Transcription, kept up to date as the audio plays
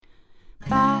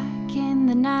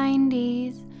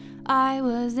90s, I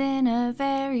was in a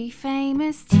very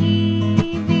famous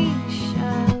TV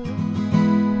show.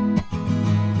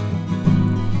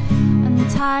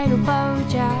 Untitled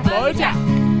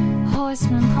BoJack.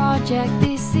 Horseman project,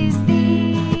 this is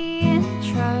the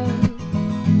intro.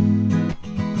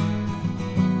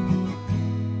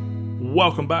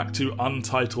 Welcome back to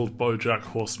Untitled BoJack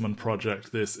Horseman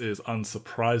Project. This is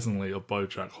unsurprisingly a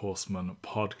BoJack Horseman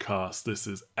podcast. This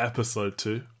is episode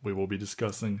 2. We will be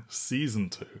discussing season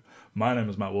 2. My name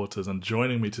is Matt Waters, and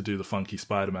joining me to do the funky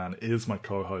Spider-Man is my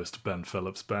co-host Ben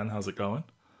Phillips. Ben, how's it going?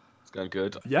 It's going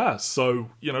good. Yeah,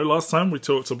 so, last time we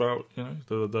talked about,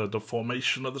 the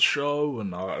formation of the show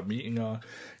and meeting our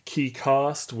key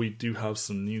cast. We do have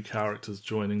some new characters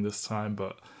joining this time,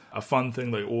 but a fun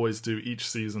thing they always do each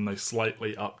season, they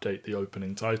slightly update the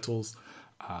opening titles.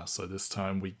 So this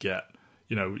time we get,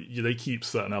 they keep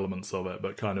certain elements of it,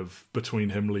 but kind of between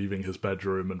him leaving his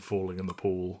bedroom and falling in the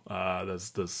pool,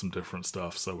 there's some different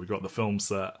stuff. So we got the film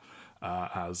set.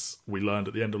 As we learned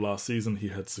at the end of last season, he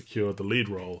had secured the lead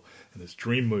role in his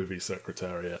dream movie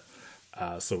Secretariat.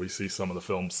 So we see some of the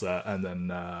film set, and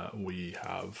then we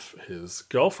have his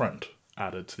girlfriend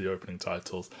added to the opening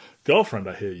titles. Girlfriend,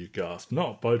 I hear you gasp,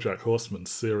 not BoJack Horseman,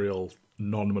 serial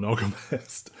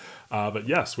non-monogamist. But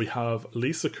yes, we have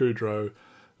Lisa Kudrow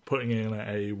putting in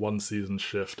a one-season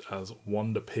shift as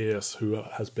Wanda Pierce, who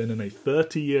has been in a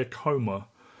 30-year coma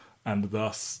and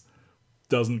thus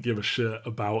doesn't give a shit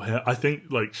about him. I think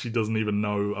she doesn't even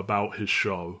know about his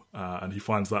show, and he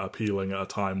finds that appealing at a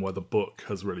time where the book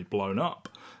has really blown up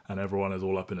and everyone is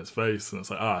all up in his face, and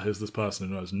it's like, here's this person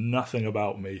who knows nothing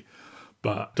about me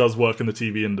but does work in the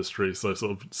TV industry, so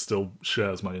sort of still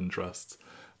shares my interests.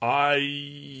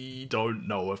 I don't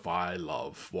know if I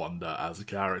love Wanda as a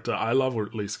character. I love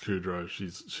Lisa Kudrow.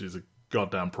 She's a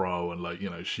goddamn pro,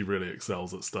 and she really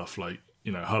excels at stuff like,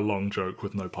 her long joke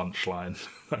with no punchline,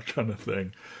 that kind of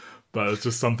thing. But it's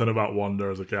just something about Wanda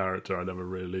as a character I never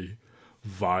really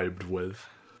vibed with.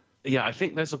 Yeah, I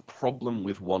think there's a problem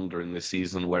with Wanda in this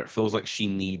season where it feels like she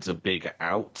needs a big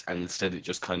out, and instead it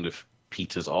just kind of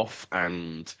peters off.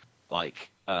 And I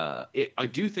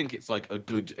do think it's a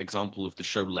good example of the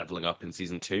show leveling up in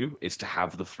season 2 is to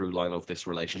have the through line of this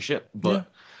relationship.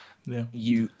 But yeah.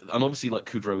 And obviously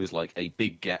Kudrow is a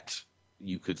big get,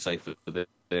 you could say, for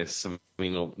this. I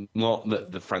mean, not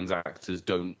that the Friends actors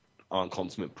aren't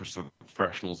consummate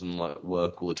professionals and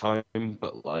work all the time,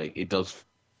 but it does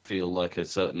feel like a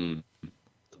certain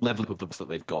level of the that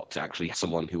they've got to actually have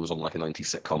someone who was on a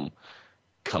 90s sitcom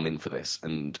come in for this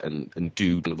and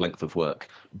do the length of work.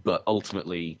 But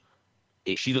ultimately,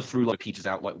 she either through peters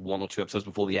out 1 or 2 episodes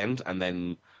before the end, and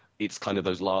then it's kind of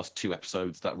those last 2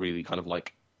 episodes that really kind of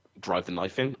drive the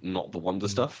knife in, not the Wanda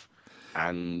stuff.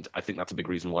 And I think that's a big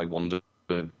reason why Wanda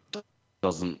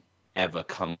doesn't ever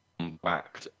come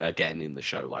back again in the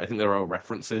show. I think there are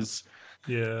references.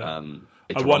 Yeah.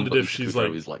 I wondered if she's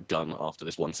is done after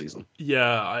this one season.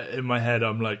 Yeah, in my head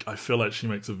I'm I feel like she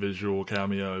makes a visual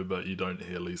cameo, but you don't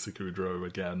hear Lisa Kudrow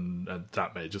again, and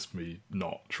that may just be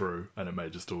not true, and it may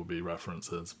just all be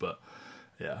references. But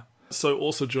yeah. So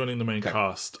also joining the main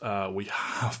cast, we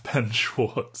have Ben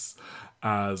Schwartz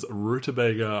as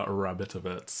Rutabaga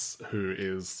Rabitovitz, who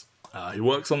is he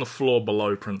works on the floor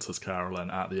below Princess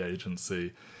Carolyn at the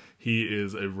agency. He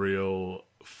is a real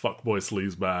fuckboy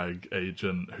sleazebag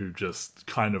agent who just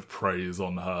kind of preys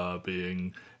on her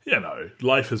being,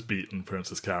 life has beaten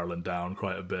Princess Carolyn down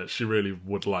quite a bit. She really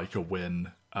would like a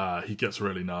win. He gets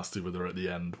really nasty with her at the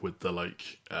end with the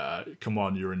come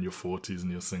on, you're in your 40s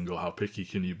and you're single, how picky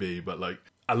can you be? But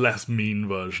a less mean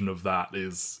version of that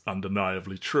is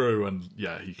undeniably true, and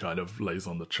he kind of lays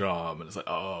on the charm, and it's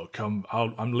oh, come,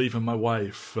 I'm leaving my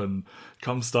wife, and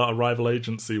come start a rival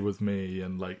agency with me,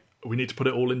 and we need to put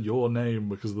it all in your name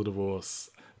because of the divorce.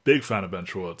 Big fan of Ben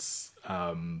Schwartz.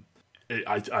 I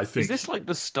think... Is this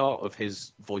the start of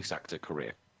his voice actor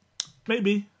career?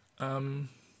 Maybe.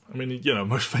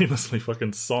 Most famously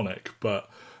fucking Sonic, but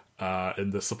in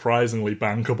the surprisingly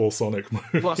bankable Sonic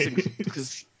movie. Well,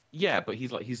 because but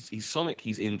he's Sonic.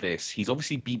 He's in this. He's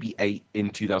obviously BB-8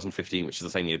 in 2015, which is the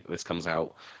same year that this comes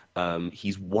out.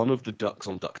 He's one of the ducks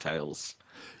on DuckTales.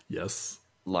 Yes.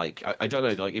 I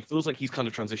don't know, it feels like he's kind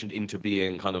of transitioned into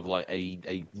being kind of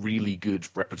a really good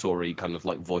repertory kind of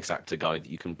voice actor guy that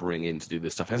you can bring in to do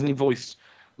this stuff. Hasn't he voiced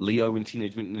Leo in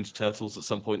Teenage Mutant Ninja Turtles at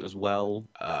some point as well?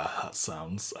 That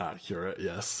sounds accurate,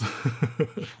 yes.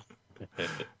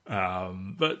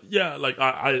 But yeah,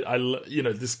 I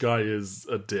this guy is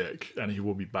a dick, and he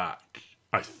will be back,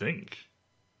 I think.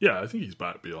 Yeah, I think he's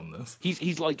back beyond this.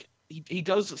 He's he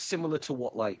does similar to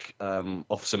what like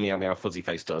Officer Meow Meow Fuzzy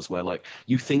Face does, where like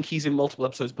you think he's in multiple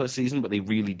episodes per season, but they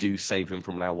really do save him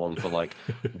from now on for like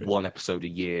one episode a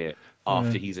year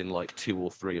after he's in like 2 or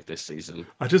 3 of this season.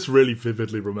 I just really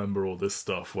vividly remember all this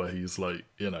stuff where he's like,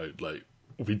 like,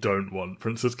 we don't want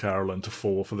Princess Carolyn to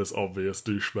fall for this obvious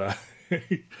douchebag.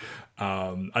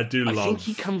 I think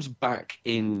he comes back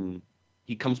in.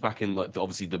 He comes back in like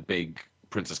obviously the big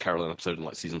Princess Carolyn episode in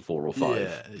like season 4 or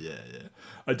 5. Yeah.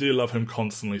 I do love him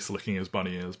constantly slicking his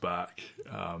bunny ears back.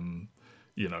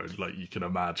 Like you can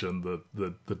imagine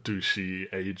the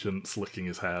douchey agent slicking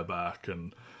his hair back,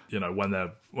 and when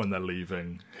they're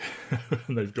leaving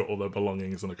and they've got all their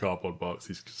belongings in a cardboard box,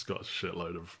 he's just got a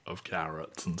shitload of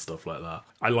carrots and stuff like that.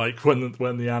 I like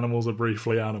when the animals are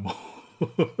briefly animals.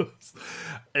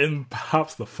 In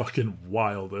perhaps the fucking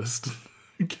wildest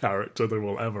character they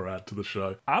will ever add to the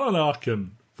show. Alan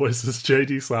Arkin voices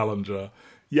J.D. Salinger.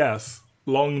 Yes,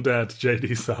 long dead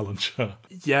J.D. Salinger.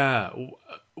 Yeah,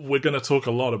 we're going to talk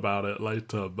a lot about it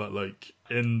later, but like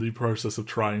in the process of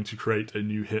trying to create a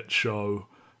new hit show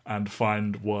and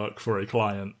find work for a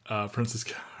client, Princess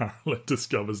Carolyn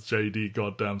discovers J.D.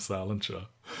 goddamn Salinger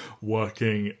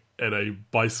working in a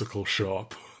bicycle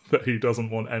shop that he doesn't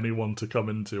want anyone to come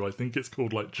into. I think it's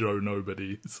called like Joe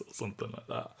Nobody's or something like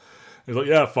that. He's like,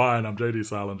 yeah, fine, I'm J.D.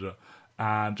 Salinger.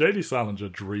 And J.D. Salinger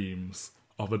dreams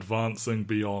of advancing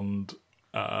beyond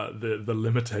the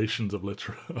limitations of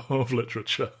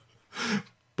literature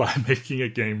by making a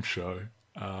game show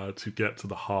to get to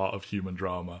the heart of human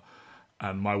drama.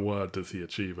 And my word, does he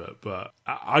achieve it. But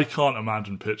I can't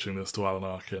imagine pitching this to Alan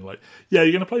Arkin. Like, yeah,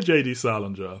 you're going to play J.D.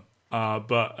 Salinger,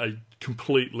 but a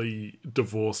completely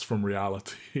divorced from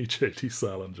reality J.D.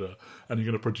 Salinger, and you're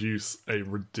going to produce a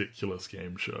ridiculous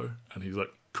game show. And he's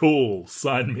like, cool,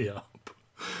 sign me up.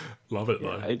 Love it,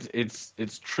 though.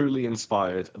 It's truly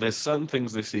inspired. There's certain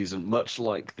things this season, much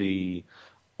like the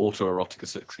autoerotic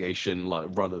asphyxiation like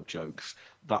run of jokes,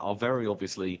 that are very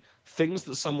obviously things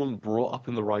that someone brought up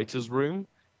in the writer's room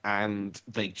and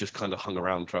they just kind of hung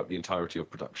around throughout the entirety of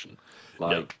production.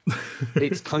 Like,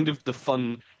 it's kind of the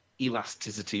fun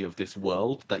elasticity of this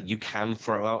world that you can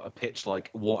throw out a pitch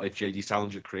like, what if J.D.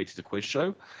 Salinger created a quiz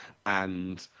show?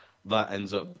 And that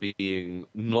ends up being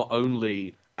not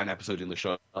only an episode in the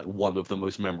show, like one of the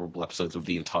most memorable episodes of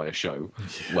the entire show,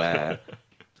 where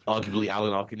arguably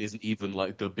Alan Arkin isn't even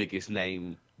like the biggest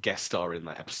name guest star in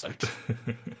that episode.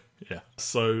 Yeah.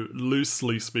 So,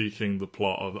 loosely speaking, the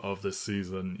plot of this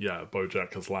season,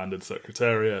 BoJack has landed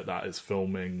Secretariat. That is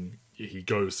filming. He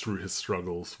goes through his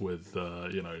struggles with,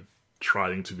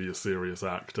 trying to be a serious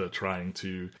actor, trying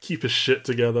to keep his shit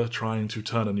together, trying to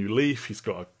turn a new leaf. He's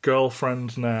got a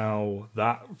girlfriend now.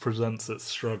 That presents its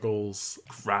struggles.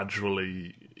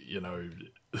 Gradually,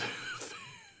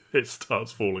 it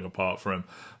starts falling apart for him.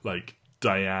 Like,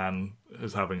 Diane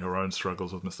is having her own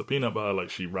struggles with Mr. Peanut Butter.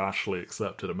 Like, she rashly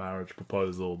accepted a marriage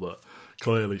proposal that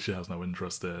clearly she has no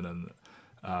interest in,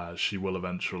 and she will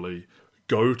eventually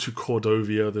go to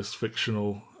Cordovia, this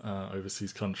fictional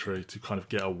overseas country, to kind of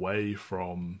get away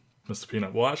from Mr.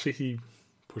 Peanut. Well, actually, he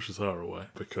pushes her away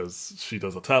because she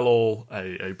does a tell-all,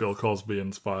 a Bill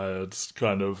Cosby-inspired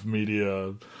kind of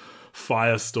media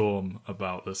firestorm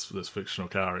about this fictional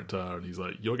character, and he's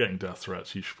like, you're getting death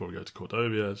threats, you should probably go to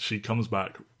Cordovia. She comes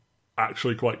back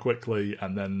actually quite quickly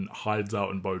and then hides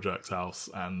out in BoJack's house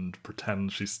and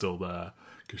pretends she's still there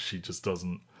because she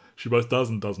both does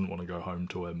and doesn't want to go home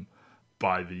to him.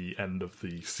 By the end of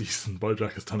the season,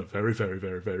 BoJack has done a very, very,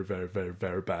 very, very, very, very,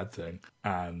 very bad thing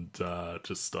and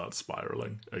just starts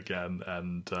spiraling again,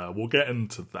 and we'll get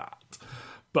into that.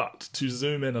 But to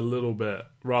zoom in a little bit,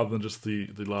 rather than just the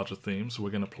larger themes, we're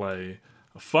going to play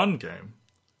a fun game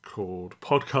called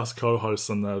Podcast Co-Hosts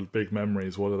and Their Big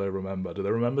Memories. What do they remember? Do they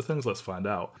remember things? Let's find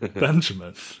out.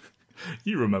 Benjamin,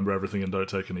 you remember everything and don't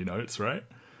take any notes, right?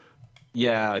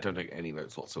 Yeah, I don't take any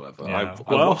notes whatsoever. Yeah.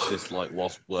 I watched this like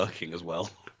whilst working as well.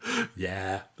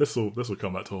 Yeah, this will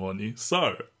come back to haunt you.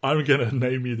 So, I'm going to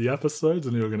name you the episodes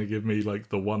and you're going to give me like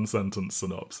the one sentence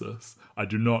synopsis. I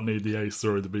do not need the A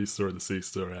story, the B story, the C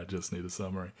story. I just need a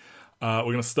summary. We're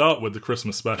going to start with the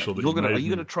Christmas special. Are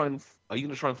you going to try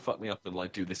and fuck me up and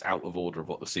like do this out of order of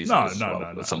what the season is?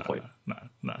 No, at some point.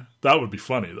 No. That would be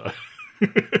funny though.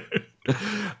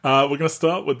 We're going to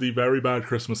start with the very bad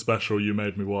Christmas special you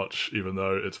made me watch, even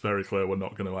though it's very clear we're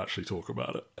not going to actually talk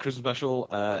about it. Christmas special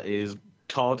is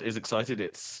Todd is excited.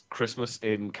 It's Christmas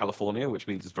in California, which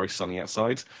means it's very sunny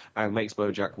outside, and makes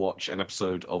BoJack watch an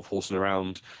episode of Horseman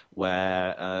Around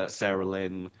where Sarah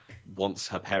Lynn wants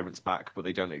her parents back, but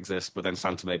they don't exist, but then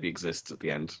Santa maybe exists at the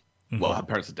end. Mm-hmm. Well, her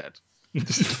parents are dead.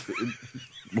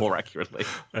 More accurately.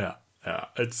 Yeah. Yeah,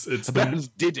 it's The bands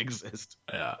did exist.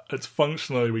 Yeah, it's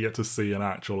functionally we get to see an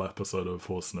actual episode of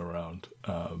Horsing Around,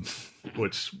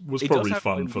 which was probably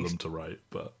fun for them to write,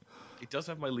 but it does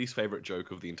have my least favorite joke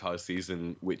of the entire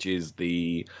season, which is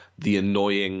the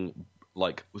annoying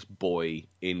boy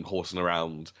in Horsing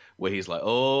Around, where he's like,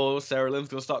 "Oh, Sarah Lynn's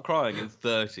gonna start crying in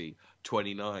 30,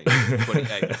 29,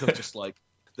 28." I'm just like,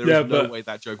 there is no way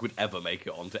that joke would ever make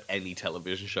it onto any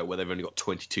television show where they've only got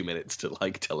 22 minutes to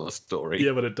tell a story.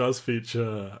 Yeah, but it does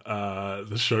feature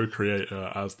the show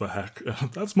creator as the heck.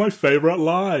 That's my favorite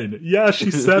line. Yeah,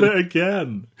 she said it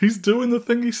again. He's doing the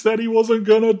thing he said he wasn't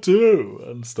gonna do,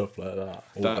 and stuff like that.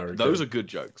 Those are good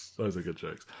jokes. Those are good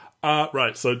jokes.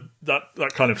 Right, so that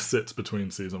kind of sits between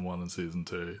season 1 and season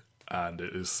 2. And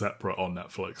it is separate on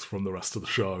Netflix from the rest of the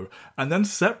show. And then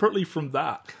separately from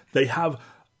that, they have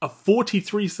a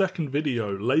 43-second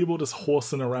video labelled as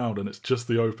Horsing Around, and it's just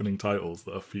the opening titles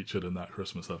that are featured in that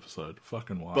Christmas episode.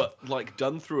 Fucking wild. But,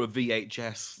 done through a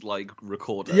VHS,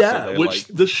 recorder. Yeah, so which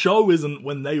the show isn't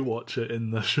when they watch it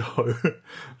in the show.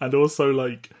 And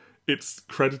also, it's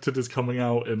credited as coming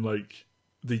out in,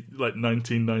 the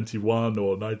 1991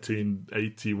 or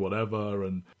 1980 whatever,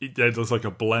 and there's a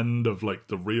blend of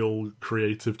the real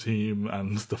creative team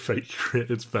and the fake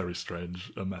it's very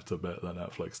strange, a meta bit that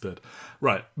Netflix did.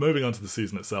 Right, moving on to the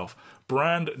season itself.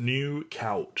 Brand new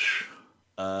couch.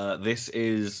 This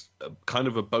is kind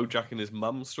of a BoJack and his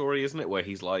mum story, isn't it, where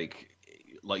he's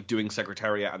doing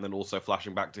Secretariat and then also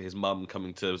flashing back to his mum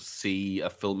coming to see a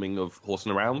filming of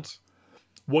Horsing Around.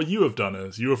 What you have done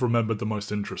is you have remembered the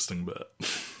most interesting bit.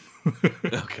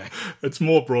 Okay. It's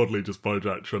more broadly just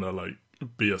BoJack trying to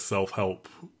be a self-help.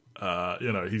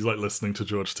 He's listening to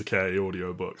George Takei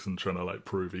audiobooks and trying to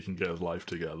prove he can get his life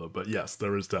together. But yes,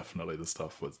 there is definitely the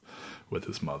stuff with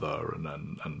his mother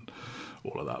and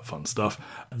all of that fun stuff.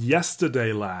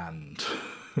 Yesterdayland.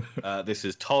 This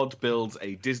is Todd builds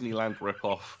a Disneyland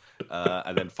ripoff.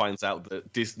 And then finds out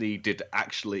that Disney did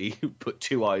actually put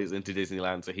 2 eyes into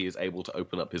Disneyland, so he is able to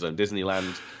open up his own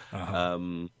Disneyland.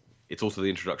 Uh-huh. It's also the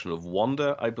introduction of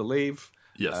Wanda, I believe.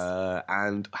 Yes.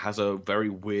 And has a very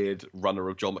weird runner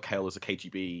of Joel McHale as a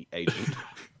KGB agent.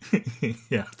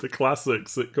 Yeah, the classic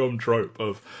sitcom trope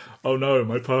of, oh no,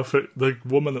 the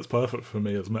woman that's perfect for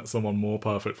me has met someone more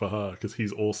perfect for her because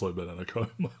he's also been in a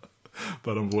coma.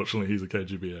 But unfortunately, he's a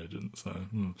KGB agent.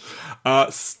 So,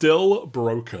 Still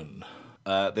Broken.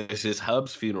 This is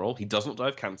Herb's funeral. He doesn't die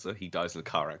of cancer. He dies in a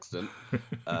car accident.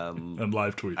 And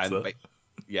live tweets it.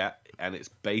 Yeah, and it's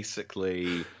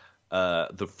basically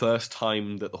the first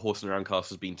time that the Horsing Around cast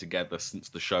has been together since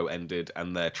the show ended,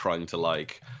 and they're trying to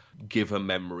give a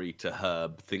memory to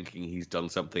Herb, thinking he's done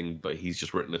something, but he's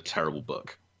just written a terrible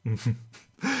book.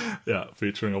 Yeah,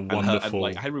 featuring a wonderful...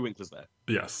 And Henry Winkler's there.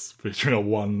 Yes, featuring a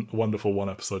wonderful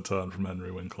one-episode turn from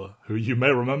Henry Winkler, who you may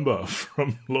remember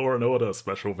from Law & Order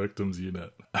Special Victims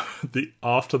Unit.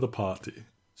 After the Party.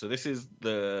 So this is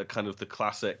the kind of the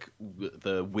classic,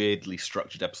 the weirdly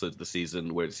structured episode of the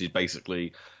season, where it's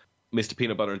basically Mr.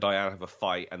 Peanut Butter and Diane have a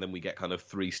fight, and then we get kind of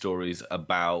 3 stories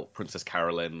about Princess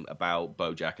Carolyn, about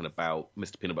BoJack, and about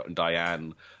Mr. Peanut Butter and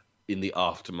Diane in the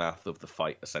aftermath of the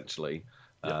fight, essentially.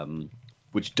 Yeah.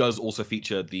 Which does also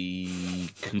feature the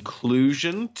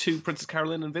conclusion to Princess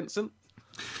Carolyn and Vincent.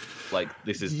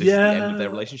 This is the end of their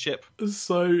relationship.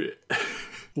 So,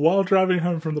 while driving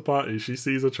home from the party, she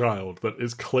sees a child that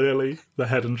is clearly the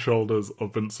head and shoulders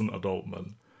of Vincent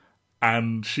Adultman.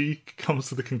 And she comes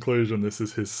to the conclusion this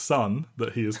is his son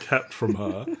that he has kept from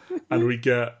her. And we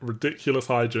get ridiculous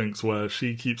hijinks where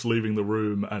she keeps leaving the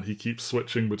room and he keeps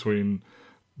switching between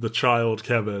the child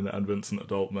Kevin and Vincent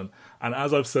Adultman. And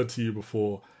as I've said to you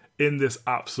before, in this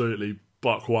absolutely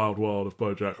buck wild world of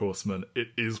BoJack Horseman,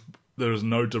 there is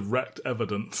no direct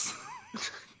evidence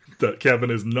that Kevin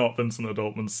is not Vincent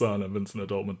Adultman's son, and Vincent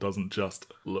Adultman doesn't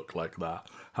just look like that.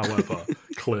 However,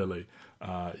 clearly,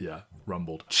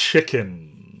 rumbled.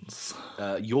 Chickens.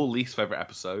 Your least favourite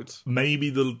episode.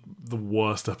 Maybe the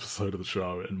worst episode of the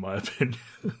show, in my opinion.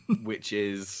 Which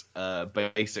is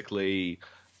basically...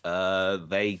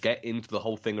 they get into the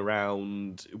whole thing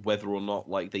around whether or not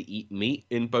they eat meat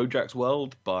in BoJack's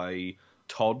world by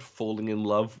Todd falling in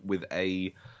love with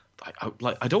I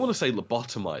don't want to say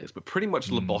lobotomized, but pretty much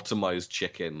lobotomized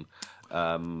chicken.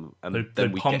 And they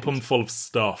pump them full of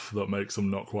stuff that makes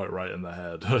them not quite right in the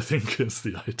head, I think is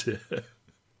the idea.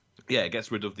 Yeah, it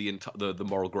gets rid of the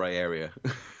moral grey area,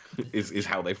 is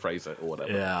how they phrase it, or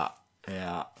whatever. Yeah.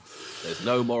 There's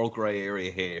no moral grey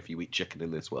area here if you eat chicken in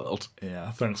this world.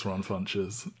 Yeah, thanks, Ron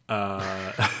Funches.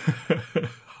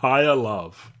 Higher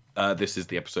Love. This is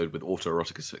the episode with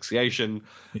autoerotic asphyxiation.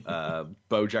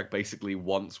 BoJack basically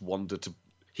wants Wanda to...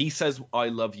 He says "I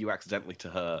love you" accidentally to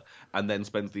her, and then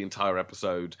spends the entire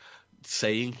episode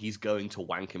saying he's going to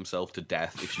wank himself to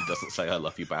death if she doesn't say "I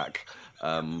love you" back.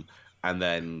 And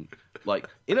then, like,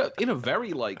 in a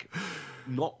very, like,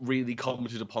 not really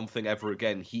commented upon thing ever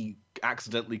again, he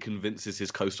accidentally convinces his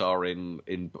co-star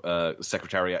in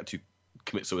Secretariat to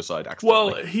commit suicide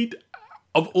accidentally. Well,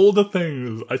 of all the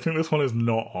things, I think this one is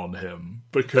not on him,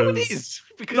 because... No, it is!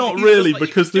 Because not he's really, just like,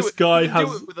 because this guy has...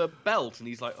 do it with a belt, and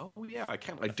he's like, oh yeah, I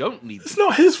don't need... It's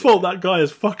not his fault that guy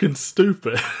is fucking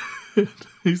stupid.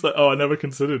 He's like, oh, I never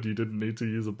considered you didn't need to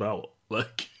use a belt.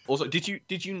 Like... Also, did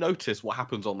you notice what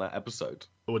happens on that episode?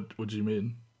 What do you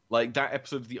mean? Like, that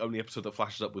episode's the only episode that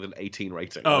flashes up with an 18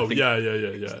 rating. Oh, yeah.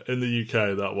 In the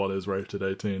UK, that one is rated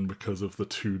 18 because of the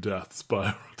 2 deaths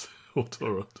by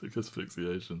autoerotic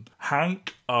asphyxiation.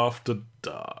 Hank After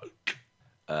Dark.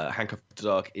 Hank After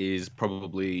Dark is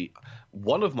probably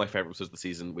one of my favourite episodes of the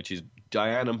season, which is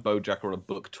Diane and BoJack are on a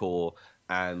book tour,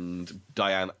 and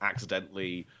Diane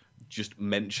accidentally just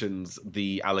mentions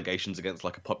the allegations against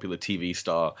like a popular TV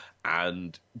star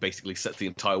and basically sets the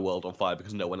entire world on fire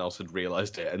because no one else had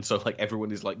realized it. And so like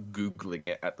everyone is like Googling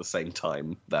it at the same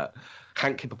time. That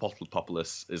Hank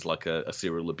Hippopoulos is like a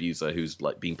serial abuser who's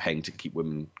like being paid to keep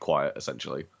women quiet,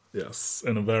 essentially. Yes,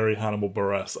 in a very Hannibal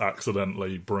Buress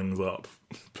accidentally brings up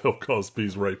Bill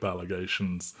Cosby's rape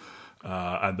allegations,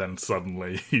 and then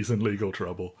suddenly he's in legal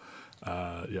trouble.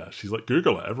 She's like,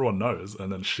 Google it, everyone knows,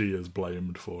 and then she is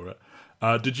blamed for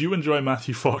it. Did you enjoy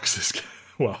Matthew Fox's...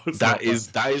 Well, that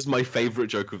is my favourite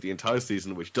joke of the entire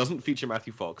season, which doesn't feature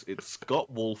Matthew Fox. It's Scott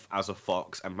Wolf as a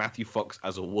fox and Matthew Fox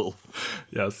as a wolf.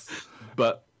 Yes.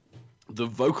 But the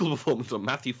vocal performance of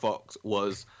Matthew Fox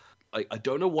was... I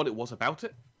don't know what it was about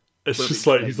it. It's just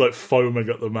like he's like foaming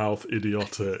at the mouth,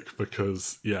 idiotic,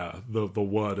 because the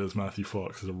word is Matthew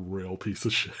Fox is a real piece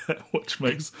of shit, which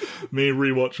makes me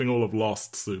rewatching all of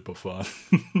Lost super fun.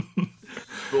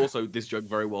 But also, this joke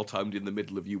very well timed in the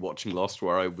middle of you watching Lost,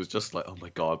 where I was just like, oh my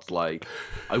god, like,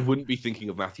 I wouldn't be thinking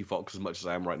of Matthew Fox as much as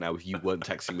I am right now if you weren't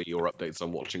texting me your updates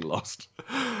on watching Lost.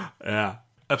 Yeah.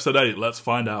 Episode 8, let's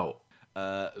find out.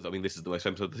 I mean, this is the most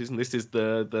famous episode of the season. This is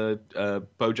the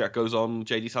BoJack Goes On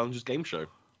JD Salinger's game show.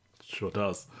 Sure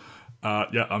does.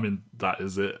 I mean, that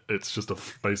is it. It's just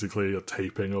basically a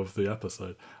taping of the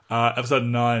episode. Episode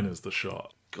 9 is the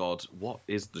shot. God, what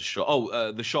is the shot?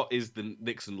 Oh, the shot is the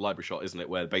Nixon library shot, isn't it?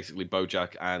 Where basically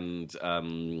BoJack and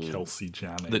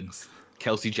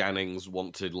Kelsey Jannings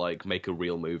want to like make a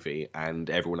real movie, and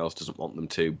everyone else doesn't want them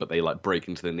to, but they like break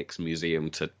into the Nixon museum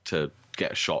to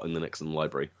get a shot in the Nixon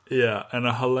library. Yeah, and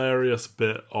a hilarious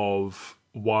bit of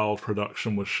while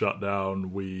production was shut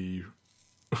down, we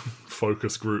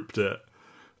focus grouped it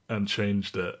and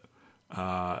changed it.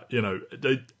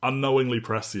 They unknowingly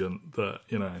prescient that,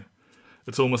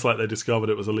 it's almost like they discovered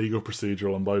it was a legal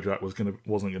procedural and BoJack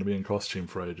wasn't going to be in costume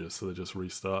for ages, so they just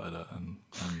restarted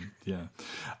it.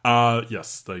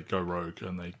 Yes, they go rogue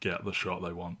and they get the shot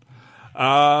they want.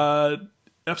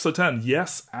 Episode 10,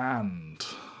 Yes and.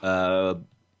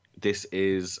 This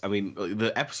is, I mean,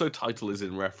 the episode title is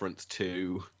in reference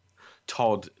to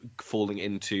Todd falling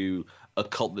into a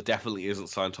cult that definitely isn't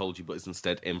Scientology, but is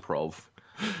instead improv.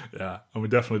 Yeah, and we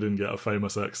definitely didn't get a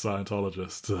famous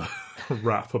ex-Scientologist to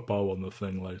wrap a bow on the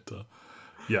thing later.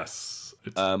 Yes.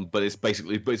 But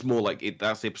it's more like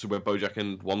that's the episode where BoJack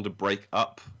and Wanda break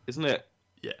up, isn't it?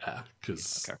 Yeah,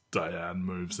 because Diane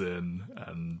moves in,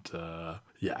 and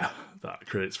that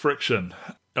creates friction.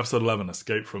 Episode 11,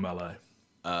 Escape from LA.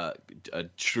 A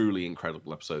truly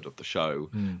incredible episode of the show,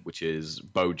 which is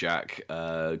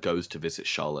BoJack goes to visit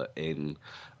Charlotte in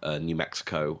New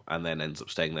Mexico and then ends up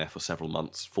staying there for several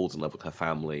months, falls in love with her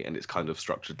family, and it's kind of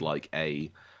structured like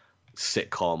a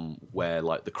sitcom where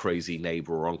like the crazy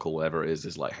neighbor or uncle, whatever it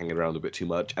is like hanging around a bit too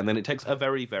much, and then it takes a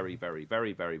very, very, very,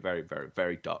 very, very, very, very,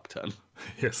 very dark turn.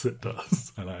 Yes, it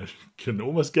does, and I can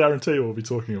almost guarantee we'll be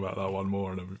talking about that one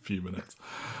more in a few minutes.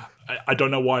 I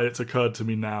don't know why it's occurred to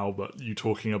me now, but you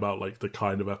talking about like the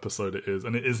kind of episode it is,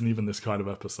 and it isn't even this kind of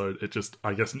episode. It just,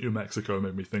 I guess New Mexico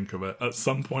made me think of it. At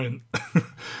some point,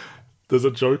 there's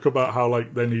a joke about how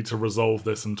like they need to resolve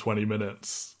this in 20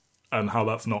 minutes and how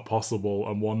that's not possible.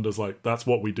 And Wanda's like, that's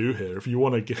what we do here. If you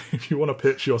want to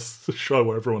pitch your show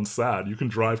where everyone's sad, you can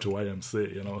drive to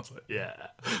AMC. And I was like, yeah,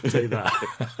 take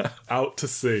that. Out to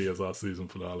Sea is our season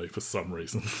finale for some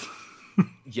reason.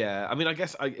 Yeah, I mean, I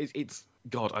guess it's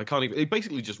God, I can't even. It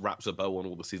basically just wraps a bow on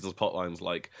all the season's plotlines.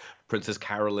 Like Princess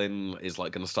Carolyn is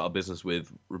like going to start a business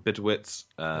with Rabinowitz.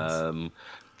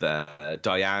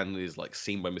 Diane is like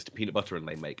seen by Mr. Peanut Butter and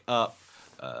they make up.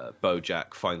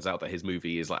 BoJack finds out that his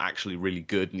movie is like actually really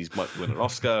good and he might win an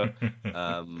Oscar.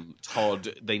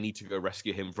 Todd, they need to go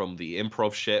rescue him from the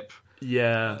improv ship.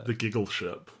 Yeah, the giggle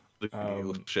ship. The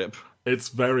giggle ship. It's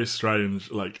very strange.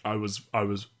 Like I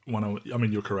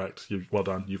mean, you're correct. Well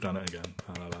done. You've done it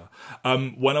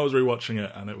again. When I was rewatching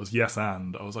it and it was yes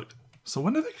and, I was like, so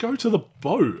when do they go to the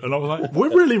boat? And I was like,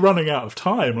 we're really running out of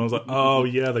time. And I was like, oh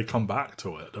yeah, they come back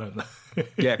to it, don't they?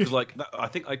 Yeah, because like I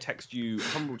think I text you. I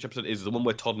can't remember which episode it is. The one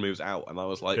where Todd moves out, and I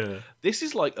was like, this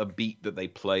is like a beat that they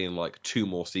play in like 2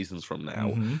 more seasons from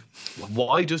now. Mm-hmm.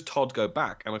 Why does Todd go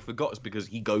back? And I forgot it's because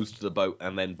he goes to the boat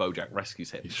and then BoJack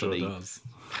rescues him. He sure they does.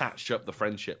 Patch up the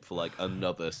friendship for like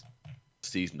another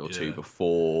season or 2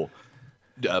 before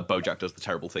BoJack does the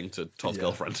terrible thing to Todd's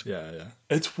girlfriend. Yeah.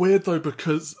 It's weird though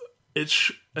because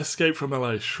Escape from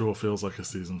LA sure feels like a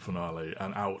season finale,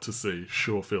 and Out to Sea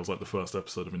sure feels like the first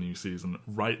episode of a new season,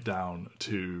 right down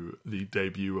to the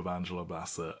debut of Angela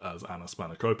Bassett as Anna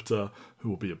Spanakopita, who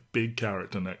will be a big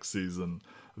character next season.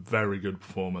 Very good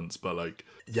performance, but like,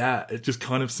 yeah, it just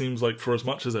kind of seems like for as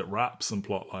much as it wraps some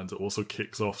plot lines, it also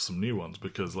kicks off some new ones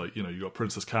because, like, you know, you got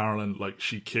Princess Carolyn, like,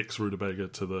 she kicks Rutabaga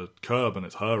to the curb and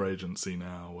it's her agency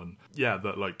now, and yeah,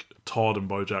 that like Todd and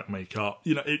BoJack make up.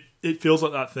 You know, it feels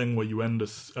like that thing where you end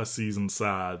a season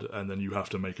sad and then you have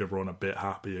to make everyone a bit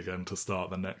happy again to start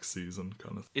the next season,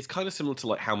 kind of. It's kind of similar to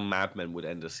like how Mad Men would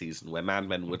end a season, where Mad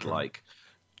Men would like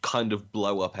kind of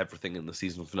blow up everything in the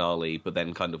season finale, but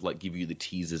then kind of like give you the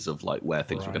teasers of like where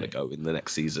things were going to go in the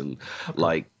next season.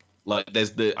 Like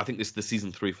there's I think this is the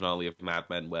season 3 finale of Mad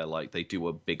Men where like they do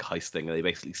a big heist thing and they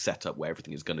basically set up where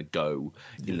everything is going to go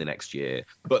in the next year.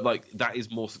 But like that is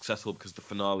more successful because the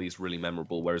finale is really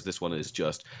memorable, whereas this one is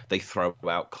just they throw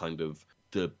out kind of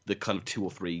the kind of 2 or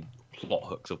 3 plot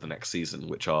hooks of the next season,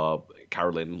 which are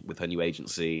Carolyn with her new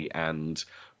agency and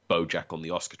BoJack on the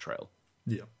Oscar trail.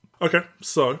 Yeah. Okay,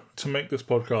 so to make this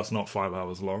podcast not 5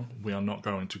 hours long, we are not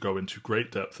going to go into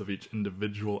great depth of each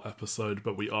individual episode,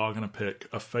 but we are going to pick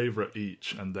a favourite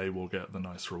each, and they will get the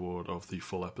nice reward of the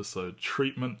full episode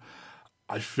treatment.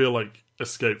 I feel like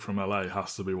Escape from LA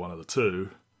has to be one of the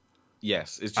 2.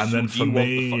 Yes, it's just, and then for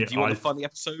me, do you want the funny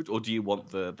episode or do you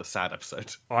want the sad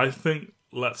episode? I think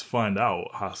Let's Find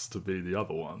Out has to be the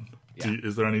other one. Yeah.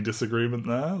 Is there any disagreement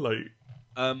there? Like,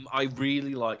 I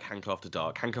really like Hank After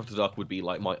Dark. Hank After Dark would be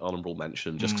like my honourable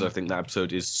mention, just because I think that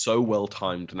episode is so well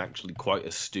timed and actually quite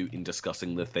astute in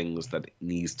discussing the things that it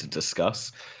needs to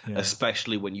discuss,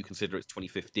 especially when you consider it's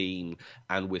 2015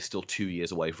 and we're still 2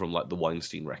 years away from like the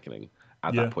Weinstein reckoning.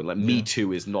 At that point, like Me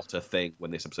Too is not a thing when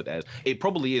this episode airs. It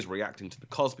probably is reacting to the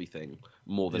Cosby thing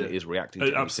more than it is reacting to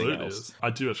anything else. Is.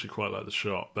 I do actually quite like the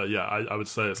shot, but yeah, I would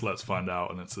say it's Let's Find Out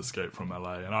and it's Escape from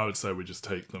LA, and I would say we just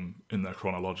take them in their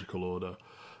chronological order.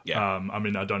 Yeah. I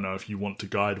mean, I don't know if you want to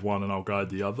guide one and I'll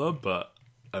guide the other, but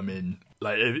I mean,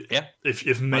 like,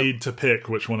 if made to pick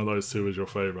which one of those 2 is your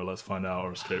favourite, Let's Find Out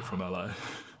or Escape from LA.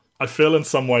 I feel in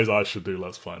some ways I should do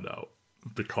Let's Find Out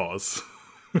because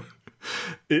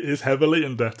it is heavily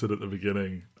indebted at the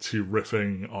beginning to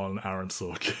riffing on Aaron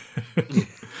Sorkin.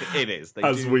 It is.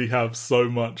 As we have so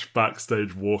much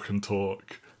backstage walk and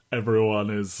talk.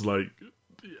 Everyone is like,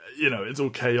 you know, it's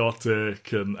all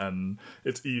chaotic and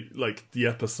it's like the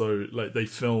episode, like they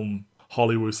film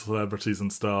Hollywood celebrities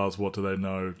and stars. What do they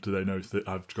know? Do they know?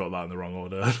 I've got that in the wrong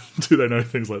order. Do they know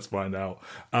things? Let's find out.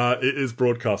 It is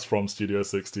broadcast from Studio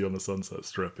 60 on the Sunset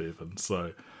Strip even.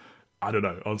 So I don't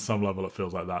know. On some level, it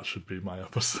feels like that should be my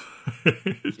episode.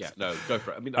 Yeah, no, go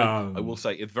for it. I mean, I will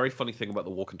say, a very funny thing about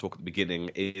the walk and talk at the beginning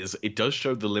is it does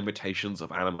show the limitations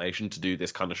of animation to do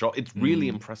this kind of shot. It's really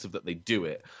impressive that they do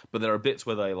it, but there are bits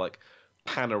where they like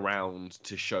pan around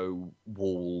to show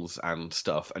walls and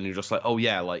stuff, and you're just like, oh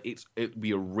yeah, like it'd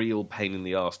be a real pain in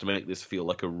the ass to make this feel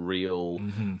like a real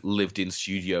lived-in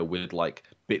studio with like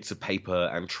bits of paper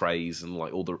and trays and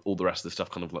like all the rest of the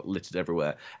stuff kind of like littered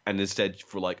everywhere, and instead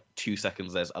for like 2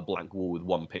 seconds there's a blank wall with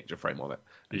one picture frame on it,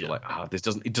 and you're like, it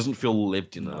doesn't feel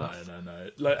lived in enough. No.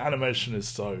 Like animation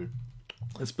is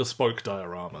it's bespoke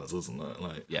dioramas, isn't it?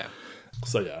 Like, yeah.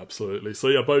 So yeah, absolutely. So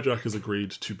yeah, BoJack has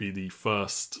agreed to be the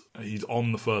first. He's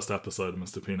on the first episode of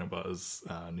Mr. Peanut Butter's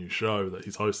new show that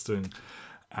he's hosting,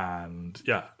 and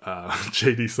yeah,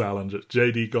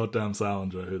 JD goddamn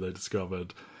Salinger, who they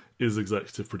discovered, is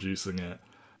executive producing it.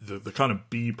 The kind of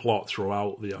B plot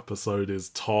throughout the episode is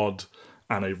Todd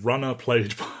and a runner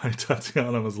played by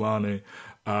Tatiana Maslany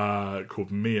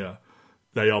called Mia.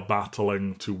 They are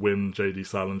battling to win JD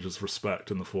Salinger's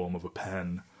respect in the form of a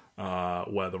pen.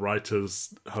 Where the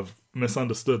writers have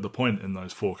misunderstood the point in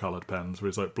those 4-coloured pens, where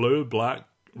it's like blue, black,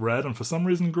 red, and for some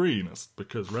reason green. It's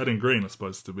because red and green are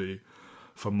supposed to be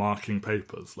for marking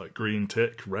papers, like green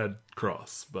tick, red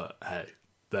cross. But hey,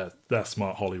 they're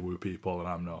smart Hollywood people, and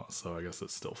I'm not, so I guess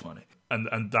it's still funny.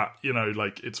 And that, you know,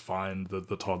 like, it's fine,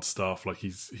 the Todd stuff, like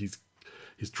he's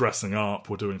dressing up,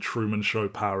 we're doing Truman Show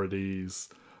parodies.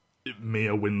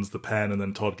 Mia wins the pen, and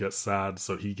then Todd gets sad,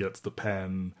 so he gets the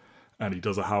pen, and he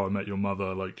does a How I Met Your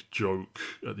Mother like joke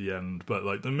at the end. But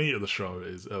like the meat of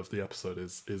the episode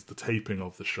is the taping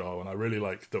of the show, and I really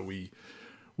like that we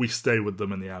stay with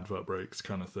them in the advert breaks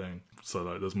kind of thing. So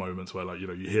like there's moments where, like, you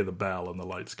know, you hear the bell and the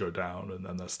lights go down, and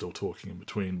then they're still talking in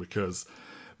between, because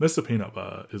Mr. Peanut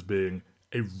Butter is being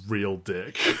a real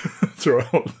dick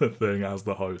throughout the thing as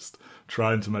the host,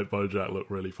 trying to make BoJack look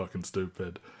really fucking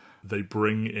stupid. They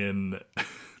bring in...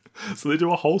 so they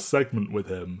do a whole segment with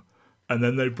him, and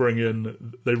then they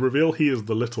reveal he is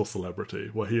the little celebrity,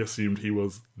 where he assumed he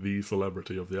was the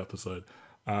celebrity of the episode.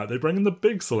 They bring in the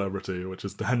big celebrity, which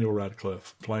is Daniel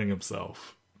Radcliffe, playing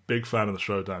himself. Big fan of the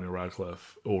show, Daniel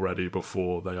Radcliffe, already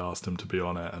before they asked him to be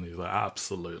on it, and he's like,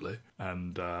 absolutely.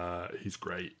 And he's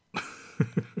great.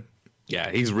 Yeah,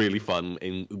 he's really fun.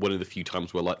 In one of the few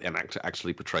times where like an actor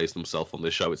actually portrays themselves on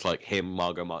this show, it's like him,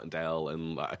 Margot Martindale,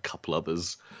 and like, a couple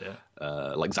others.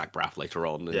 Yeah. Like Zach Braff later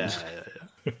on. And...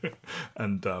 Yeah.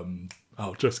 And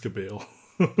Jessica Biel.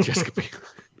 Jessica Biel.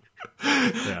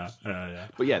 Yeah.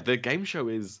 But yeah, the game show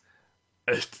is...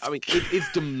 I mean,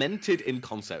 it's demented in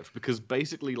concept, because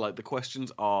basically, like, the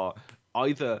questions are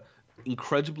either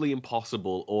incredibly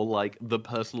impossible or like the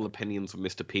personal opinions of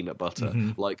Mr. Peanut Butter.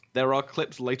 Mm-hmm. Like, there are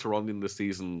clips later on in the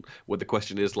season where the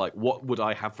question is like, what would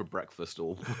I have for breakfast,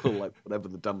 or like whatever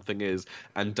the dumb thing is,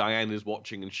 and Diane is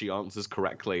watching and she answers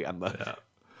correctly, and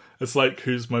it's like,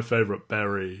 who's my favorite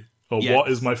berry, or yes. What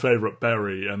is my favorite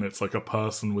berry, and it's like a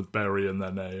person with berry in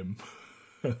their name.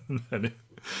 And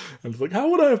it's like, how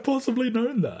would I have possibly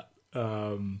known that?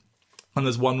 And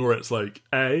there's one where it's like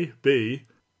A, B,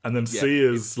 and then C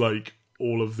is like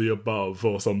all of the above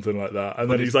or something like that. And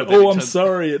then he's like, I'm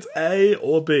sorry, it's A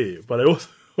or B. But I also,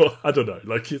 I don't know,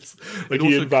 like, it's like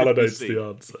he invalidates the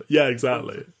answer. Yeah,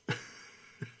 exactly.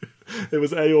 It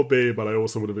was A or B, but I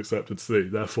also would have accepted C.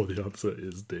 Therefore, the answer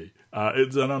is D.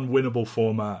 It's an unwinnable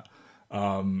format.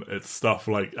 It's stuff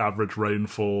like average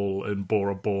rainfall in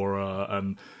Bora Bora,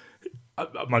 and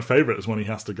my favourite is when he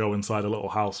has to go inside a little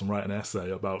house and write an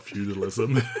essay about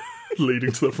feudalism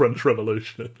leading to the French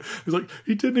Revolution. He's like,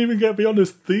 he didn't even get beyond his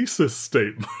thesis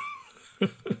statement.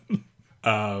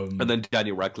 And then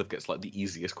Daniel Radcliffe gets like the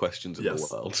easiest questions in the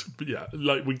world. But yeah,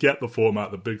 like, we get the format.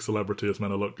 The big celebrity is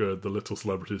meant to look good, the little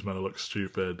celebrity is meant to look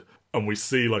stupid, and we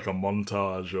see like a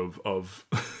montage of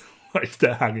like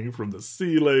they're hanging from the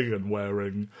ceiling and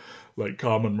wearing like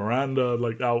Carmen Miranda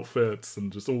like outfits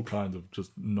and just all kinds of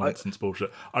just nonsense bullshit.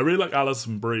 I really like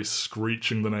Alison Brie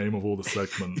screeching the name of all the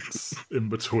segments in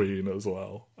between as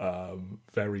well.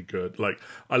 Very good. Like,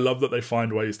 I love that they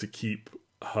find ways to keep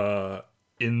her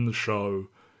in the show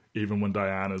even when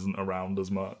Diane isn't around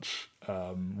as much.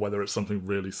 Whether it's something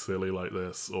really silly like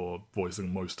this or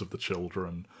voicing most of the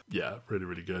children. Yeah, really,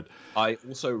 really good. I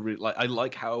also I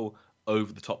like how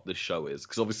over the top this show is,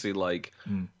 because obviously like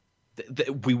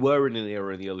we were in an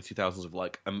era in the early 2000s of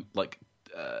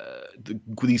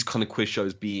these kind of quiz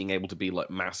shows being able to be like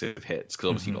massive hits, because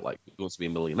obviously you got like Who Wants to Be a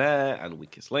Millionaire and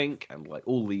Weakest Link and like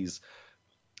all these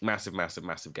massive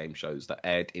game shows that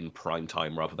aired in prime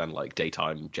time rather than like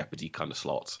daytime Jeopardy kind of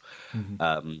slots.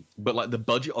 But like the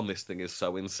budget on this thing is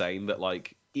so insane that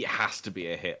like it has to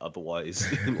be a hit,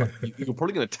 otherwise like, you're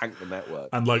probably going to tank the network.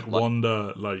 And like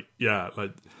Wanda, like, yeah,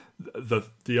 like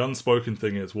the unspoken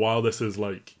thing is, while this is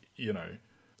like, you know,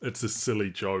 it's a silly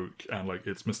joke and like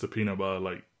it's Mr. Peanut Butter,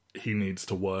 like, he needs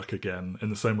to work again in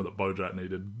the same way that BoJack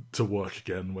needed to work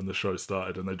again when the show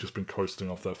started, and they've just been coasting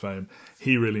off their fame.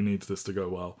 He really needs this to go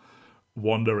well.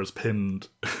 Wanda has pinned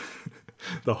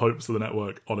the hopes of the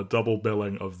network on a double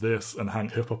billing of this and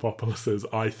Hank Hippopopoulos's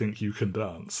I Think You Can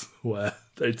Dance, where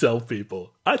they tell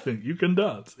people, I think you can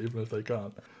dance, even if they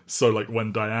can't. So like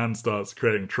when Diane starts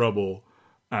creating trouble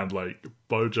and like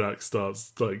BoJack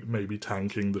starts like maybe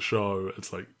tanking the show,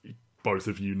 it's like, both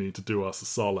of you need to do us a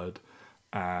solid.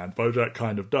 And BoJack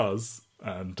kind of does,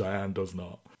 and Diane does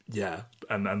not. Yeah,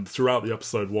 and throughout the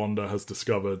episode, Wanda has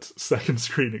discovered second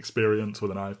screen experience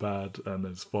with an iPad and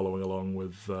is following along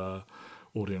with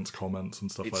audience comments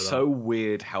and stuff like that. It's so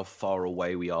weird how far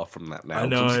away we are from that now. I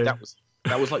know.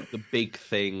 That was like the big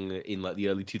thing in like the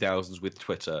early 2000s with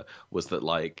Twitter, was that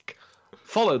like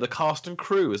follow the cast and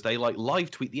crew as they like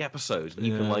live tweet the episode, and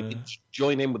you can like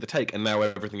join in with the take. And now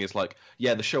everything is like,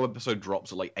 yeah, the show episode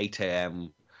drops at like 8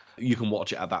 a.m. You can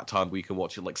watch it at that time, but you can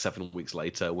watch it like 7 weeks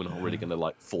later. We're not really going to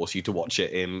like force you to watch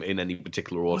it in any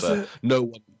particular order.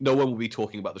 No one will be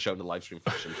talking about the show in a live stream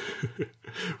fashion.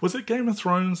 Was it Game of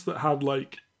Thrones that had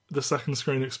like the second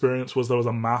screen experience? Was there was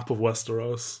a map of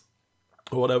Westeros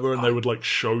or whatever, and they would like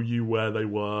show you where they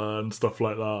were and stuff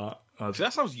like that. So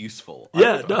that sounds useful.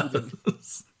 Yeah, it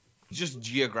does. Just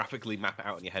geographically map it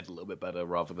out in your head a little bit better,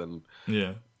 rather than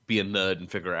Yeah. be a nerd and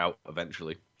figure it out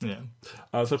eventually. Yeah.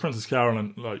 So Princess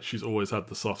Carolyn, like, she's always had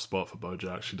the soft spot for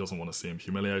BoJack. She doesn't want to see him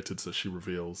humiliated, so she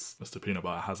reveals Mr. Peanut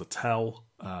Butter has a tell.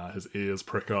 His ears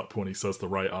prick up when he says the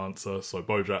right answer, so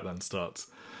BoJack then starts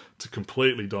to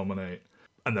completely dominate.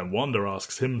 And then Wanda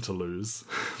asks him to lose,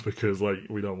 because, like,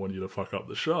 we don't want you to fuck up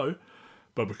the show.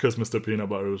 But because Mr. Peanut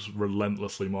Butter is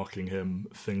relentlessly mocking him,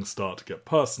 things start to get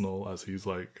personal, as he's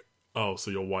like, oh, so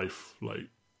your wife, like,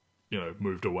 you know,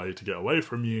 moved away to get away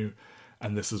from you.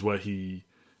 And this is where he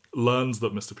learns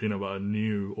that Mr. Peanut Butter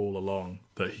knew all along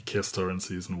that he kissed her in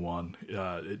season 1.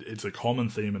 It's a common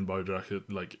theme in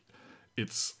BoJack.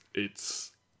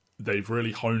 They've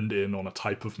really honed in on a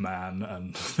type of man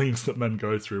and things that men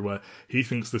go through, where he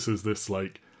thinks this is this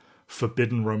like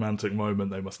forbidden romantic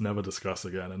moment they must never discuss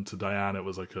again. And to Diane, it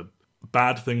was like a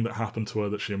bad thing that happened to her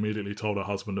that she immediately told her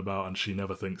husband about and she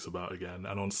never thinks about again.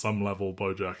 And on some level,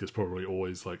 BoJack is probably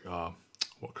always like,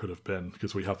 what could have been,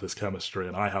 because we have this chemistry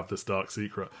and I have this dark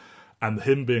secret. And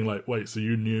him being like, wait, so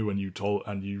you knew and you told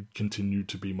and you continued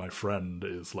to be my friend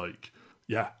is like,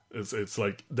 yeah, it's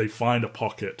like they find a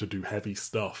pocket to do heavy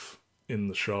stuff in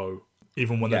the show,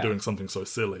 even when they're doing something so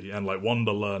silly. And like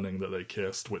Wanda learning that they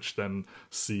kissed, which then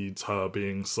seeds her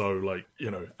being so like,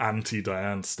 you know,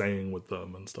 anti-Diane staying with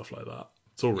them and stuff like that.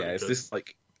 It's all really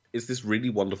good. It's this really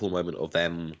wonderful moment of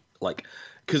them, like,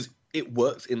 because it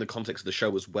works in the context of the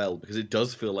show as well, because it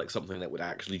does feel like something that would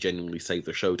actually genuinely save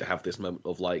the show to have this moment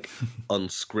of like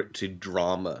unscripted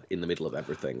drama in the middle of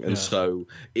everything. And so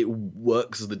it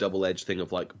works as the double-edged thing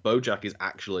of like BoJack is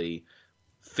actually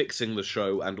fixing the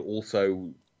show and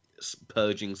also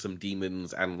purging some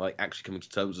demons and like actually coming to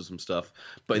terms with some stuff,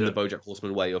 but in the BoJack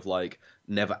Horseman way of like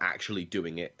never actually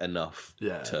doing it enough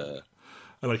to...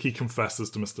 And, like, he confesses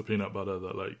to Mr. Peanut Butter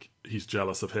that, like, he's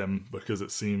jealous of him because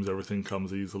it seems everything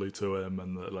comes easily to him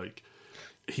and that, like,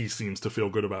 he seems to feel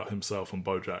good about himself and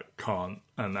BoJack can't.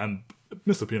 And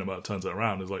Mr. Peanut Butter turns it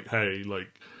around. Is like, hey,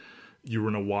 like, you're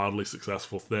in a wildly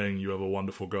successful thing. You have a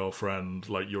wonderful girlfriend.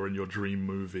 Like, you're in your dream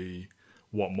movie.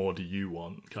 What more do you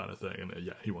want? Kind of thing. And,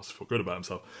 yeah, he wants to feel good about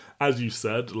himself. As you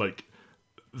said, like,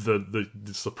 the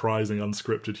surprising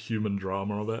unscripted human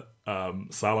drama of it.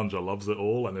 Salinger loves it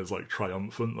all and is like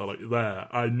triumphant. They're like, there,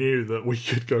 I knew that we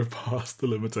could go past the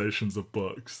limitations of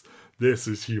books. This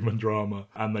is human drama.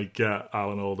 And they get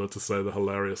Alan Alda to say the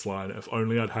hilarious line, if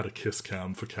only I'd had a kiss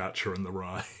cam for Catcher in the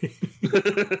Rye.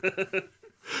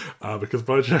 Because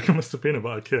BoJack and Mr. Peanut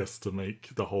Butter kiss to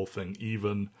make the whole thing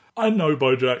even. I know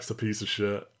BoJack's a piece of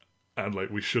shit and like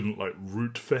we shouldn't like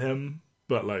root for him,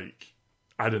 but like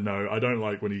I don't know. I don't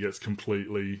like when he gets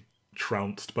completely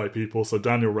trounced by people. So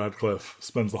Daniel Radcliffe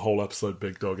spends the whole episode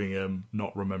big dogging him,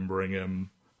 not remembering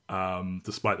him,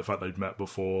 despite the fact they'd met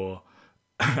before.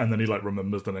 And then he like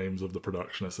remembers the names of the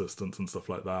production assistants and stuff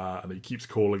like that. And he keeps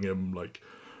calling him like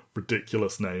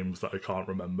ridiculous names that I can't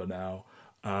remember now.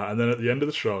 And then at the end of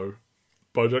the show,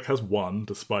 BoJack has won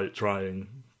despite trying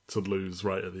to lose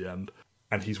right at the end.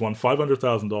 And he's won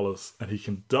 $500,000 and he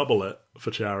can double it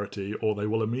for charity or they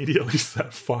will immediately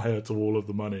set fire to all of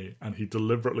the money. And he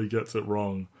deliberately gets it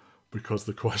wrong because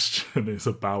the question is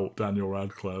about Daniel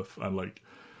Radcliffe and like,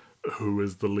 who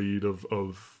is the lead of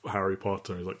Harry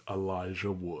Potter? And he's like,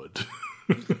 Elijah Wood.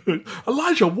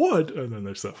 Elijah Wood! And then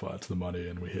they set fire to the money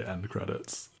and we hit end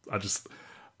credits. I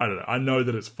don't know. I know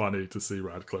that it's funny to see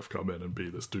Radcliffe come in and be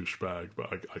this douchebag,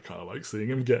 but I kind of like seeing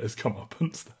him get his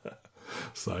comeuppance there.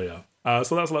 So yeah.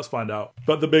 So that's Let's Find Out.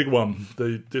 But the big one,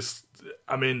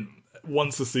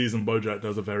 once a season, BoJack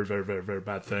does a very, very, very, very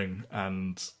bad thing,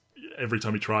 and every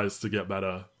time he tries to get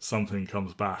better, something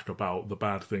comes back about the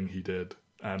bad thing he did,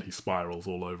 and he spirals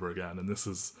all over again. And this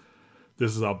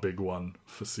is our big one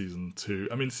for season 2.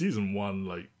 I mean, season 1,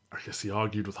 like, I guess he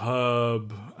argued with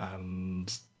Herb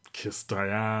and kissed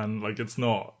Diane. Like, it's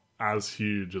not as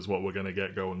huge as what we're going to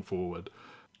get going forward.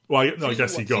 Well, I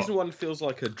guess he got... Season 1 feels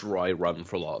like a dry run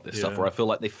for a lot of this stuff, where I feel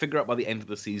like they figure out by the end of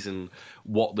the season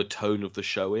what the tone of the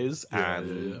show is,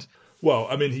 and... Well,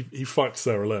 I mean, he fucked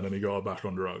Sarah Lynn and he got her back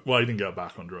on drugs. Well, he didn't get her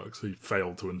back on drugs. He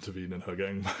failed to intervene in her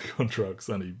getting back on drugs,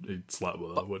 and he slept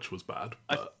with her, which was bad.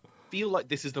 But... I feel like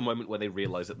this is the moment where they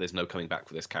realise that there's no coming back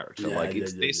for this character. And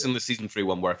the season 3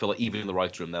 one where I feel like even in the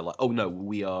writer room, they're like, oh no,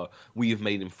 we have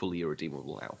made him fully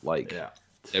irredeemable now. Like... Yeah.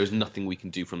 There is nothing we can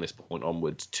do from this point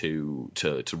onwards to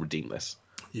redeem this.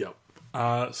 Yep.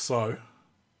 So,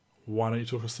 why don't you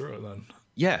talk us through it then?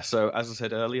 Yeah, so as I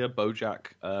said earlier,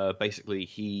 BoJack, basically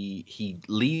he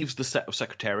leaves the set of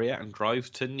Secretariat and drives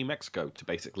to New Mexico to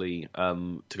basically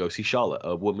to go see Charlotte,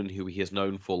 a woman who he has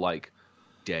known for like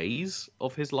days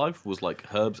of his life, was like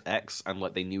Herb's ex, and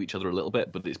like they knew each other a little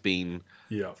bit, but it's been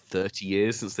 30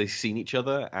 years since they've seen each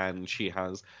other, and she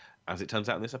has, as it turns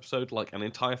out in this episode, like an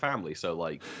entire family. So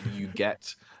like you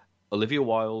get Olivia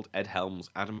Wilde, Ed Helms,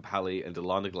 Adam Pally, and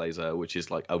Ilana Glazer, which is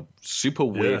like a super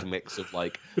weird mix of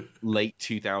like late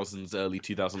 2000s, early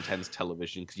 2010s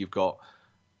television, because you've got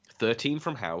 13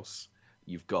 from House,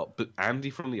 you've got Andy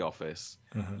from The Office,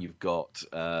 you've got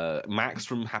Max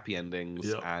from Happy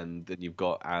Endings, and then you've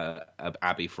got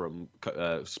Abby from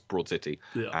Broad City.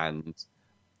 And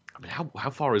I mean, how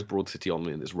far is Broad City on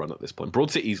in this run at this point?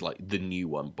 Broad City's like the new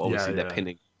one, but obviously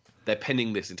they're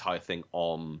pinning this entire thing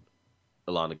on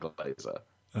Ilana Glazer,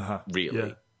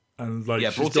 really. And like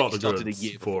she's got the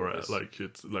goods for it. Like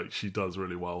it's like she does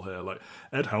really well here. Like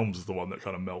Ed Helms is the one that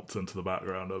kind of melts into the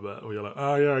background a bit. Where you're like,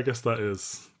 oh yeah, I guess that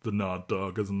is the nerd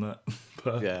dog, isn't it?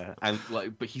 But, and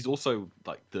like, but he's also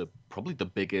like probably the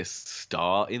biggest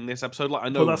star in this episode. Like I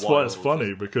know, well, that's why it's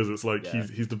funny, because it's like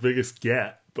he's the biggest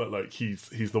get, but like he's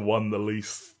the one the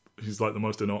least. He's like the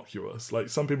most innocuous. Like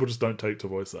some people just don't take to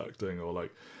voice acting, or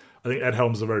like. I think Ed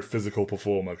Helms is a very physical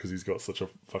performer because he's got such a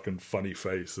fucking funny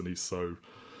face and he's so,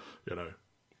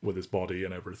 with his body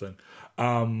and everything.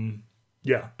 And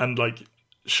like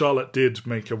Charlotte did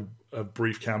make a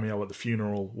brief cameo at the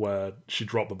funeral where she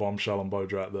dropped the bombshell on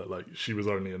BoJack that like she was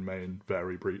only in Maine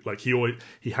very brief. Like he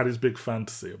had his big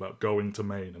fantasy about going to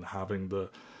Maine and having the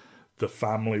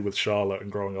family with Charlotte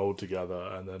and growing old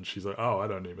together, and then she's like, oh, I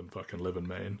don't even fucking live in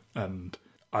Maine. And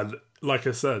like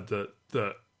I said,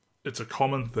 that it's a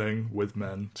common thing with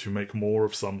men to make more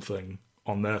of something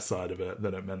on their side of it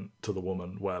than it meant to the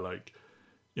woman, where like,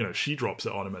 she drops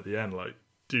it on him at the end, like,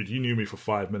 dude, you knew me for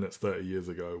 5 minutes 30 years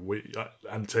ago.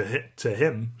 And to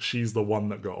him, she's the one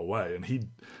that got away, and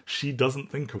she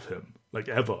doesn't think of him like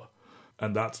ever.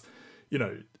 And that's,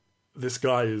 this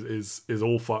guy is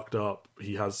all fucked up.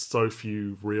 He has so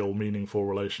few real meaningful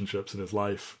relationships in his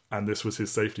life, and this was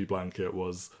his safety blanket,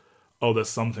 was, oh, there's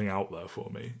something out there for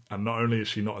me. And not only is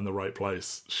she not in the right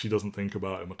place, she doesn't think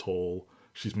about him at all.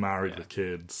 She's married with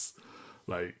kids.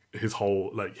 Like his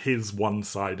whole, like his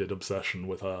one-sided obsession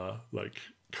with her, like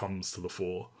comes to the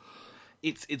fore.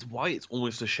 It's why it's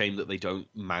almost a shame that they don't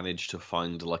manage to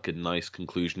find like a nice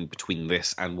conclusion between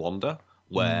this and Wanda,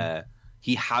 where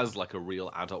he has like a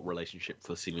real adult relationship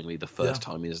for seemingly the first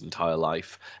time in his entire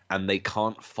life, and they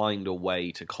can't find a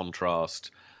way to contrast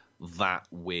that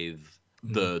with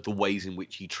the ways in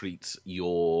which he treats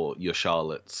your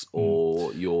Charlottes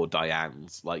or your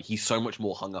Dianes. Like he's so much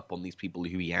more hung up on these people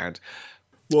who he had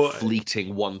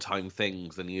fleeting one-time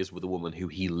things than he is with a woman who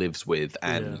he lives with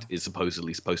and is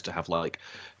supposedly supposed to have like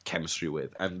chemistry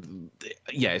with. And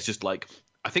it's just like,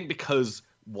 I think because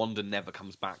Wanda never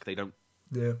comes back, they don't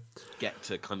get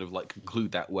to kind of like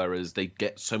conclude that, whereas they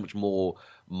get so much more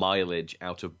mileage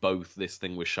out of both this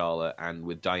thing with Charlotte and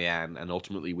with Diane, and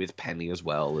ultimately with Penny as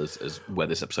well, as where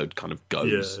this episode kind of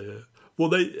goes.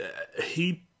 Well,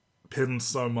 he pins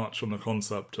so much on the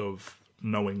concept of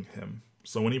knowing him.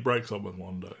 So when he breaks up with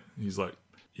Wanda, he's like,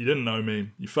 you didn't know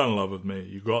me, you fell in love with me,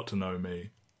 you got to know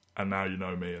me, and now you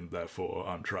know me, and therefore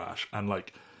I'm trash. And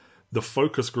like the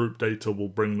focus group data will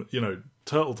bring,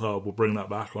 Turtle will bring that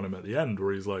back on him at the end,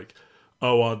 where he's like,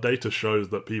 oh, our data shows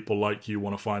that people like you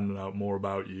want to find out more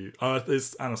about you.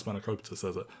 It's Anna Spanakopoulos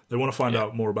says it. They want to find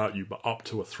out more about you, but up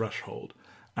to a threshold.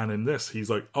 And in this,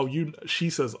 he's like, oh, she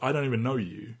says, I don't even know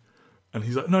you. And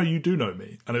he's like, no, you do know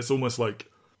me. And it's almost like,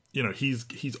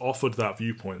 he's offered that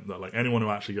viewpoint that like anyone who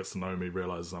actually gets to know me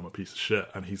realizes I'm a piece of shit.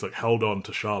 And he's like held on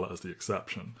to Charlotte as the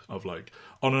exception of like,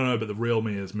 oh no, but the real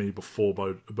me is me before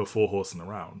horsing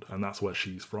around. And that's where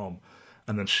she's from.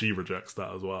 And then she rejects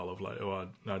that as well, of like, oh,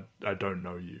 I don't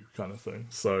know you, kind of thing.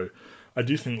 So I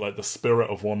do think like the spirit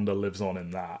of Wanda lives on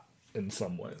in that, in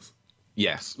some ways.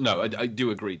 Yes, no, I do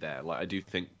agree there. Like I do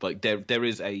think like there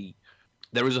is a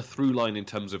through line in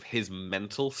terms of his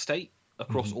mental state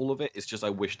across all of it. It's just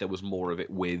I wish there was more of it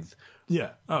with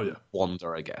Wanda,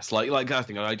 I guess. Like I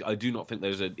think I do not think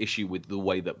there's an issue with the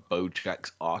way that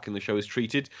BoJack's arc in the show is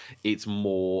treated. It's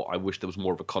more, I wish there was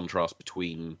more of a contrast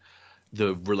between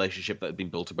the relationship that had been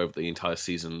built up over the entire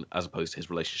season as opposed to his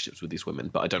relationships with these women.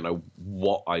 But I don't know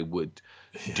what I would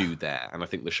do there. And I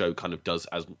think the show kind of does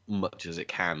as much as it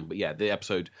can. But yeah, the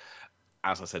episode,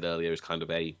 as I said earlier, is kind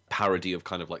of a parody of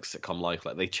kind of like sitcom life.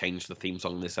 Like they changed the theme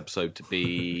song in this episode to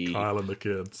be Kyle and the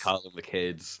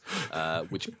Kids,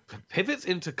 which pivots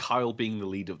into Kyle being the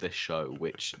lead of this show,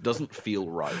 which doesn't feel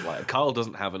right. Like Kyle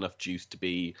doesn't have enough juice to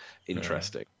be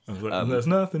interesting. Like, there's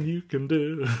nothing you can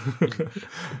do.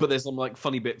 But there's some like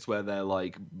funny bits where they're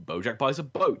like, BoJack buys a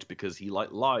boat because he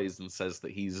like lies and says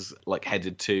that he's like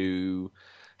headed to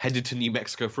New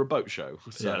Mexico for a boat show.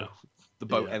 So the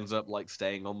boat ends up like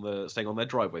staying on their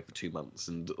driveway for 2 months,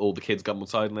 and all the kids come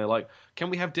outside and they're like, "Can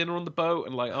we have dinner on the boat?"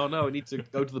 And like, "Oh no, I need to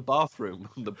go to the bathroom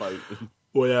on the boat."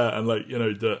 Well, yeah, and like, you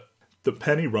know, the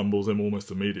Penny rumbles him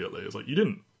almost immediately. It's like, you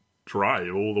didn't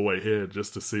drive all the way here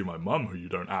just to see my mum, who you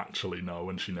don't actually know,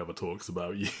 and she never talks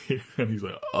about you. And he's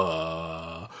like,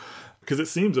 because it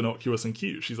seems innocuous and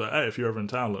cute. She's like, "Hey, if you're ever in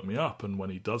town, look me up." And when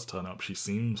he does turn up, she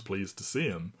seems pleased to see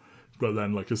him. But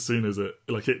then, like, as soon as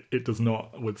it does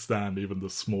not withstand even the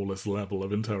smallest level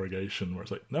of interrogation, where it's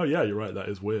like, "No, yeah, you're right, that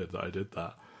is weird that I did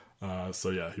that."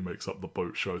 So yeah, he makes up the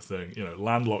boat show thing. You know,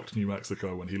 landlocked New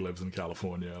Mexico when he lives in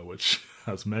California, which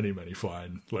has many, many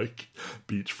fine, like,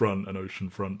 beachfront and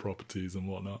oceanfront properties and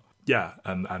whatnot. Yeah,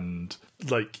 and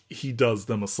like, he does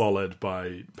them a solid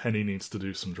by, Penny needs to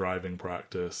do some driving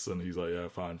practice, and he's like, "Yeah,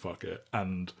 fine, fuck it."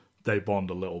 And they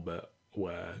bond a little bit,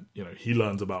 where, you know, he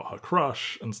learns about her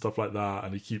crush and stuff like that,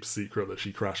 and he keeps secret that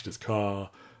she crashed his car,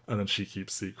 and then she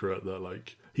keeps secret that,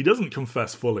 like, he doesn't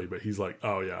confess fully, but he's like,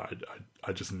 "Oh yeah,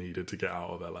 I just needed to get out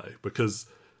of LA," because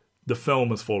the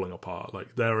film is falling apart.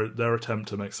 Like, their attempt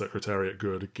to make Secretariat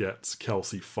good gets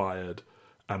Kelsey fired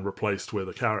and replaced with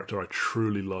a character I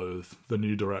truly loathe, the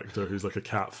new director, who's like a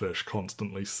catfish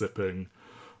constantly sipping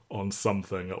on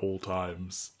something at all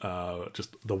times,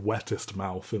 just the wettest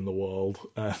mouth in the world,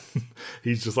 and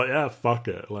he's just like, "Yeah, fuck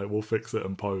it, like, we'll fix it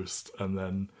in post." And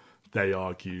then they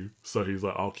argue, so he's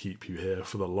like, "I'll keep you here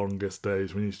for the longest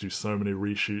days. We need to do so many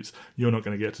reshoots. You're not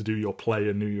going to get to do your play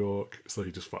in New York." So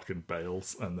he just fucking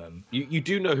bails, and then... You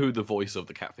do know who the voice of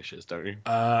the catfish is, don't you?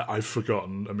 I've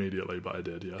forgotten immediately, but I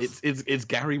did, yes. It's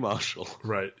Gary Marshall.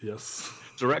 Right, yes.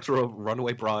 Director of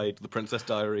Runaway Bride, The Princess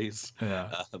Diaries. Yeah.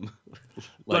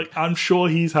 Like, I'm sure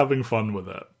he's having fun with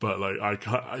it, but like,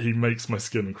 he makes my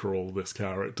skin crawl, this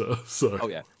character. So,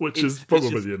 which is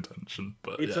probably the intention.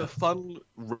 But it's a fun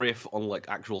riff on like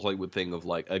actual Hollywood thing of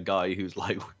like a guy who's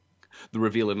like, the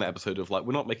reveal in the episode of like,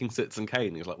 "We're not making Citizen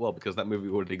Kane." He's like, "Well, because that movie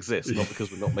already exists, not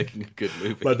because we're not making a good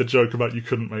movie." Like the joke about you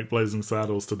couldn't make Blazing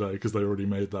Saddles today because they already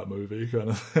made that movie, kind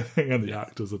of thing, and the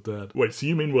actors are dead. Wait, so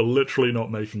you mean we're literally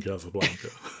not making Casablanca?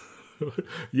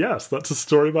 Yes, that's a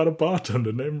story about a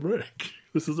bartender named Rick.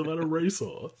 This is about a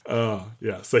racehorse.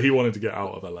 Yeah, so he wanted to get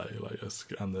out of LA,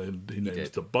 and then he named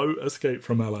the boat Escape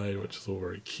from LA, which is all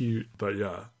very cute. But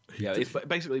yeah. It's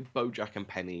basically BoJack and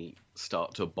Penny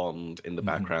start to bond in the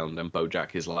background, and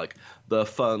BoJack is like the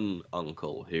fun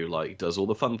uncle who like does all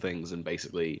the fun things, and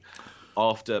basically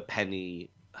after Penny,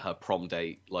 her prom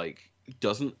date, like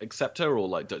doesn't accept her, or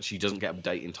like she doesn't get a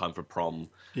date in time for prom.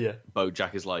 Yeah,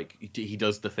 BoJack is like, he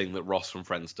does the thing that Ross from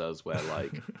Friends does, where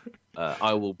like,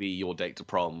 "I will be your date to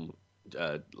prom,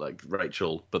 like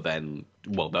Rachel," but then,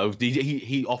 well, no,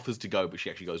 he offers to go, but she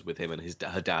actually goes with him, and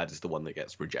her dad is the one that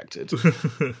gets rejected.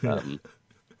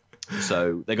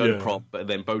 So they go to prom, but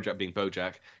then BoJack, being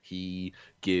BoJack, he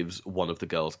gives one of the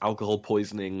girls alcohol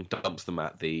poisoning, dumps them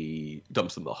at the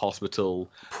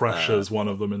hospital, pressures one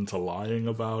of them into lying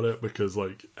about it, because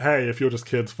like, "Hey, if you're just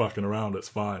kids fucking around, it's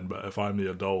fine, but if I'm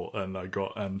the adult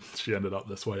and she ended up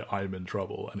this way, I'm in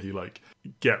trouble." And he like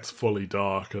gets fully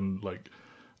dark and like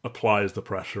applies the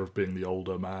pressure of being the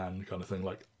older man kind of thing,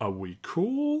 like, "Are we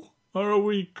cool? Or are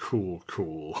we cool?"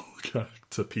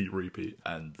 to Pete Repeat.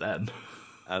 And then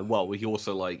well, he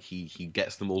also like he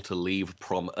gets them all to leave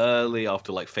prom early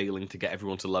after like failing to get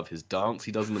everyone to love his dance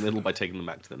he does in the middle by taking them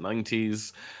back to the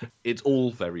 90s. It's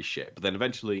all very shit. But then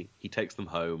eventually he takes them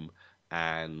home,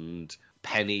 and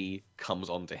Penny comes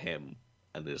onto him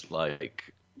and is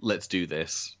like, "Let's do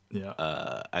this."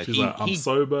 Yeah. And she's like, "I'm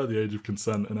sober. The age of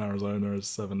consent in Arizona is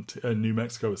 17. New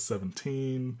Mexico is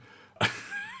 17.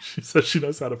 She says she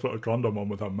knows how to put a condom on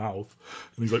with her mouth.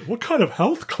 And he's like, "What kind of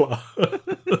health club?"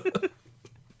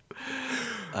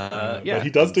 But he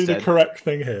does do the correct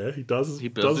thing here. He does do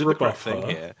the correct thing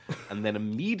here, and then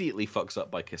immediately fucks up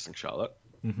by kissing Charlotte.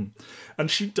 Mm-hmm. And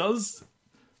she does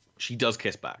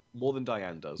kiss back more than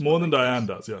Diane does. More than Diane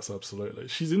does, yes, absolutely.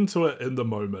 She's into it in the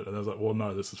moment, and I was like, "Well,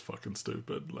 no, this is fucking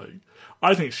stupid." Like,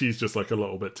 I think she's just like a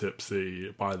little bit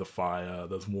tipsy by the fire.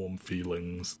 There's warm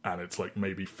feelings, and it's like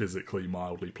maybe physically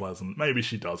mildly pleasant. Maybe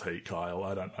she does hate Kyle.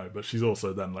 I don't know, but she's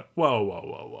also then like,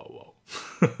 whoa.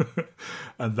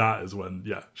 And that is when,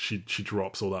 she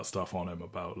drops all that stuff on him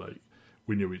about like,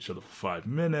 we knew each other for 5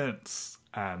 minutes,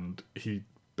 and he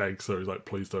begs her, he's like,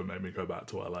 please don't make me go back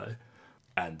to LA.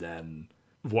 And then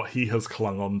what he has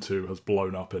clung on to has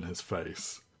blown up in his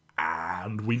face.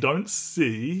 And we don't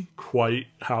see quite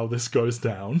how this goes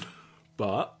down,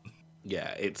 but...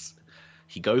 Yeah,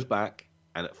 he goes back,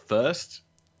 and at first,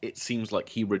 it seems like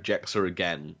he rejects her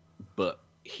again, but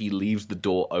he leaves the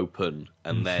door open,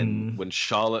 and then when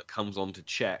Charlotte comes on to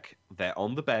check, they're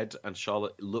on the bed, and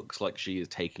Charlotte looks like she is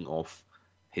taking off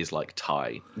his, like,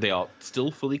 tie. They are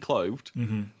still fully clothed,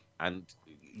 and...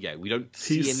 Yeah, we don't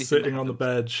see anything. He's sitting on the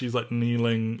bed, she's like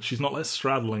kneeling. She's not like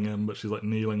straddling him, but she's like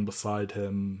kneeling beside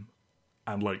him.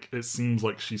 And like, it seems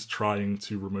like she's trying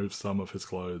to remove some of his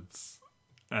clothes.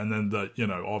 And then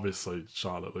obviously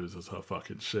Charlotte loses her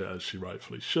fucking shit, as she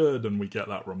rightfully should. And we get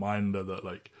that reminder that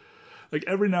like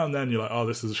every now and then you're like, oh,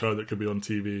 this is a show that could be on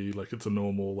TV. Like, it's a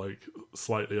normal, like,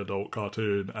 slightly adult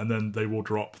cartoon. And then they will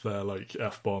drop their like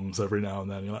F-bombs every now and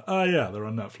then. You're like, oh yeah, they're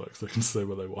on Netflix. They can say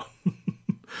what they want.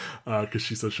 Because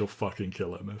she says she'll fucking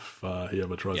kill him if he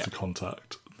ever tries to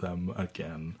contact them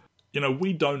again.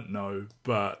 We don't know,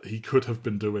 but he could have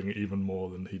been doing even more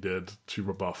than he did to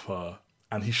rebuff her.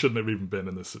 And he shouldn't have even been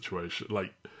in this situation.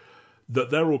 Like, that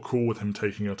they're all cool with him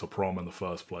taking her to prom in the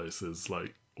first place is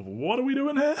like, what are we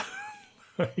doing here?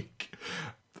 Like,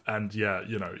 and yeah,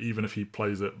 even if he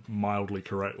plays it mildly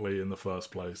correctly in the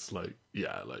first place, like,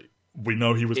 yeah, like, we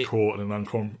know he was caught in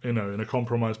in a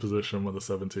compromised position with a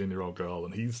 17-year-old girl,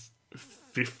 and he's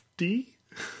 50.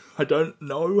 I don't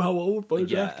know how old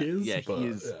BoJack is. Yeah, he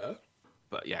is. Yeah.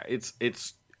 But yeah,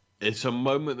 it's a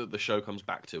moment that the show comes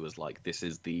back to as like this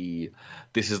is the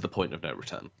point of no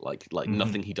return. Like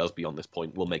nothing he does beyond this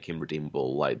point will make him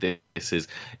redeemable. Like this is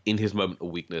in his moment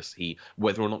of weakness.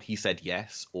 Whether or not he said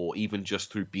yes, or even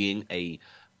just through being a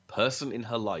person in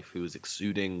her life who is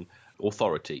exuding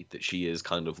authority that she is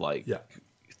kind of like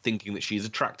thinking that she is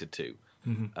attracted to.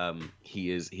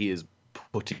 He is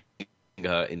putting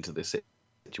her into this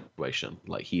situation.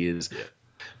 Like, he is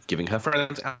giving her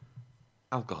friends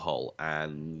alcohol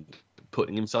and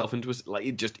putting himself into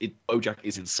BoJack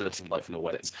is inserting life in a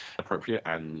way that's appropriate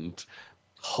and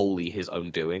wholly his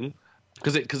own doing.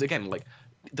 Because again, like,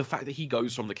 the fact that he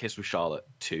goes from the kiss with Charlotte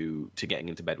to getting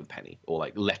into bed with Penny, or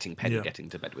like letting Penny get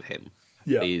into bed with him,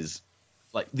 is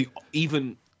like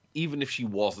even if she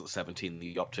wasn't 17,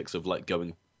 the optics of like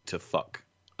going to fuck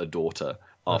a daughter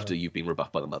after you've been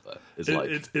rebuffed by the mother is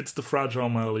it's the fragile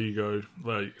male ego.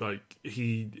 Like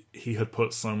he had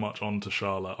put so much onto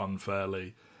Charlotte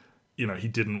unfairly. He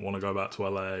didn't want to go back to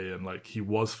LA, and like he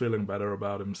was feeling better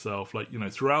about himself. Like,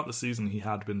 throughout the season he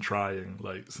had been trying,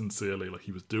 like, sincerely. Like,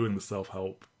 he was doing the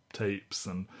self-help tapes,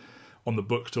 and on the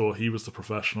book tour he was the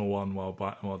professional one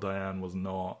while Diane was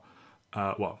not.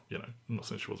 I'm not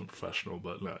saying she wasn't professional,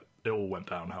 but it all went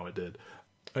down how it did.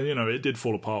 And, it did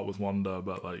fall apart with Wanda,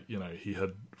 but, like, he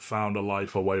had found a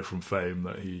life away from fame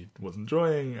that he was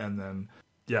enjoying. And then,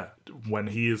 when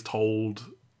he is told,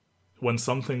 when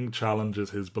something challenges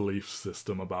his belief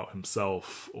system about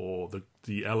himself, or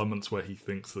the elements where he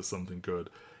thinks there's something good,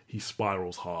 he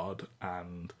spirals hard.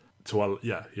 And,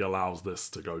 he allows this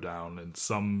to go down in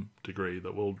some degree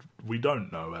that we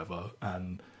don't know ever.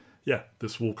 And,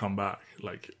 this will come back.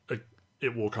 Like,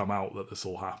 it will come out that this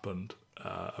all happened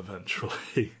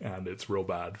eventually, and it's real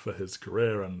bad for his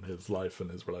career and his life and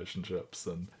his relationships.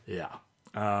 And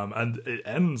and it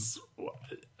ends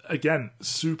again.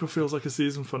 Super feels like a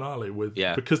season finale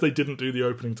because they didn't do the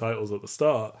opening titles at the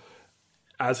start.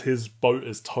 As his boat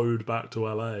is towed back to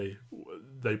LA,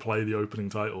 they play the opening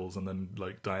titles, and then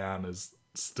like Diane is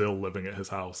still living at his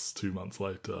house 2 months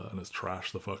later and has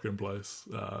trashed the fucking place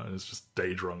and is just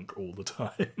day drunk all the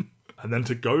time. And then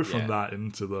to go from that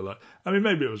into the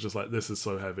maybe it was just like, this is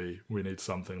so heavy, we need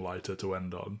something lighter to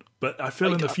end on. But I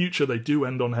feel in the future they do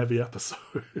end on heavy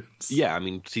episodes. Yeah,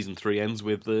 season 3 ends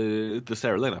with the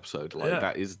Sarah Lynn episode.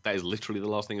 That is literally the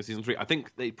last thing of season 3. I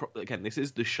think this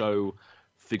is the show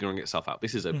figuring itself out.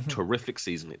 This is a terrific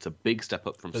season. It's a big step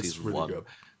up from season really 1. Good.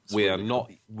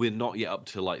 We're not yet up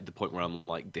to like the point where I'm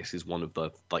like, this is one of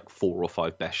the like 4 or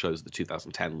 5 best shows of the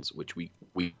 2010s, which we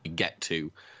get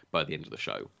to by the end of the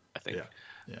show, I think.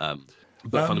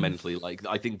 But fundamentally, like,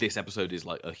 I think this episode is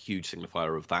like a huge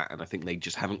signifier of that, and I think they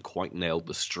just haven't quite nailed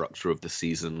the structure of the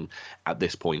season at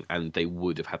this point, and they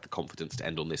would have had the confidence to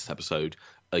end on this episode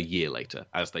a year later,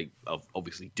 as they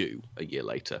obviously do a year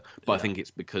later. But I think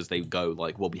it's because they go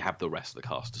like, well, we have the rest of the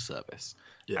cast to service,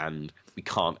 and we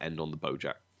can't end on the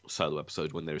BoJack solo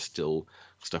episode when there's still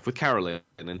stuff with Carolyn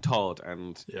and Todd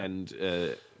and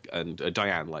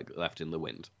Diane like left in the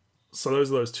wind. So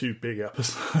those are those two big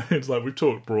episodes. Like, we've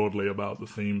talked broadly about the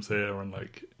themes here, and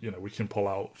like, you know, we can pull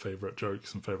out favourite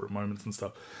jokes and favourite moments and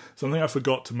stuff. Something I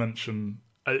forgot to mention,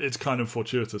 it's kind of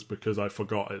fortuitous because I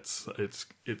forgot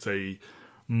it's a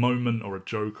moment or a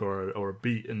joke or a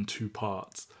beat in two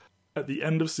parts. At the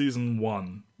end of season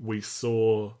 1, we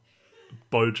saw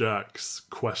BoJack's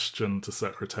question to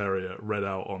Secretariat read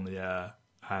out on the air,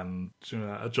 and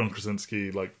John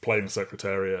Krasinski, like, playing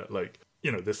Secretariat, like,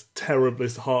 you know,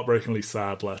 this heartbreakingly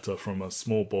sad letter from a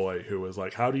small boy who was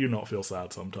like, how do you not feel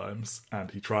sad sometimes? And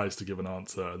he tries to give an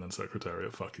answer, and then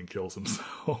Secretariat fucking kills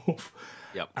himself.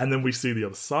 Yep. And then we see the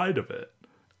other side of it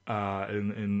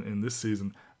in this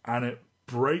season, and it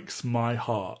breaks my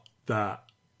heart that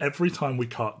every time we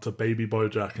cut to baby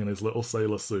BoJack in his little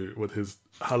sailor suit with his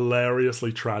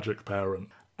hilariously tragic parent,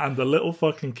 and the little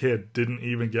fucking kid didn't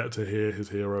even get to hear his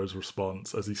hero's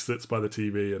response as he sits by the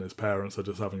TV and his parents are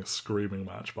just having a screaming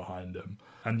match behind him.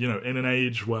 And, you know, in an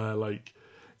age where, like,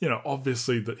 you know,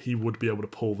 obviously that he would be able to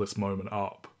pull this moment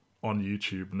up on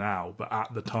YouTube now, but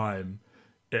at the time,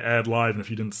 it aired live, and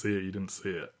if you didn't see it, you didn't see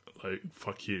it. Like,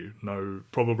 fuck you. No,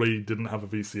 probably didn't have a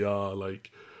VCR, like,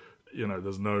 you know,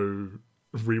 there's no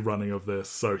rerunning of this,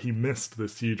 so he missed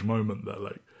this huge moment that,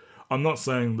 like, I'm not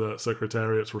saying that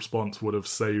Secretariat's response would have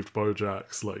saved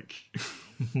BoJack's, like,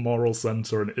 moral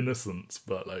center and innocence,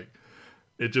 but, like,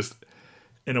 it just,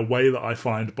 in a way that I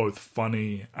find both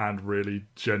funny and really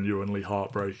genuinely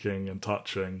heartbreaking and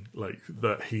touching, like,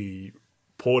 that he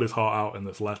poured his heart out in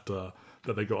this letter,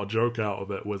 that they got a joke out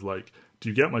of it with, like, do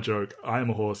you get my joke? I am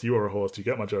a horse, you are a horse, do you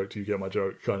get my joke? Do you get my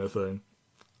joke? Kind of thing.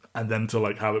 And then to,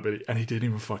 like, have it be, and he didn't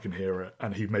even fucking hear it,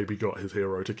 and he maybe got his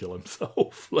hero to kill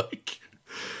himself. Like,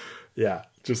 yeah,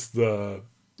 just that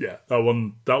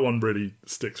one really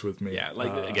sticks with me. Yeah,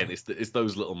 like, again, it's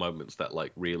those little moments that,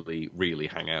 like, really, really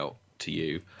hang out to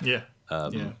you. Yeah.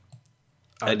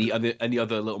 Any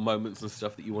other little moments and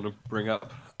stuff that you want to bring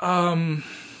up?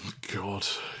 God,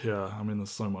 yeah. I mean,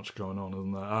 there's so much going on,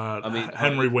 isn't there? I mean,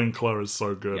 Henry Winkler is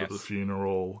so good at the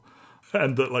funeral,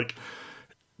 and that, like,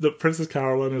 that Princess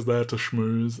Carolyn is there to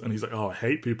schmooze, and he's like, oh, I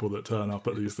hate people that turn up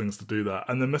at these things to do that.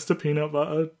 And then Mr. Peanut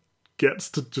Butter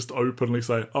gets to just openly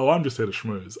say, oh, I'm just here to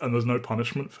schmooze, and there's no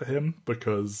punishment for him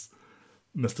because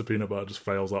Mr. Peanut Butter just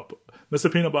fails up.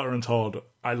 Mr. Peanut Butter and Todd,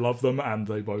 I love them, and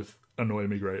they both annoy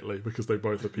me greatly because they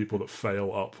both are people that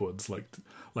fail upwards, like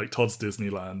Todd's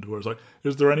Disneyland, where it's like,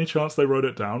 is there any chance they wrote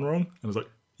it down wrong? And it's like,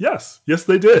 yes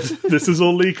they did. This is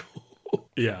all legal.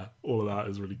 Yeah, all of that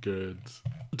is really good.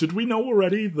 Did we know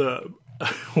already that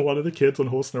one of the kids on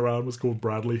Horsing Around was called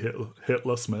Bradley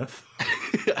Hitler Smith?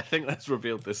 I think that's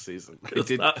revealed this season.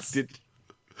 That's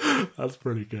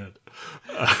pretty good.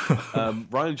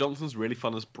 Ryan Johnson's really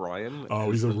fun as Brian.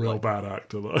 Oh, he's a real bad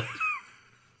actor, though.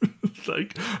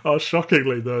 Like,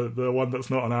 shockingly, the one that's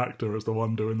not an actor is the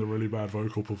one doing the really bad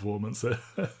vocal performance here.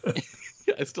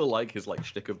 I still like his, like,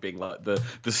 shtick of being, like,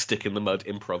 the stick in the mud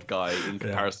improv guy in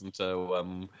comparison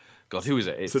to God, who is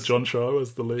it? Is it John Cho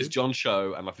as the lead? It's John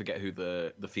Cho, and I forget who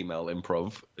the female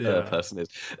improv person is.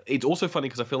 It's also funny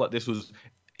because I feel like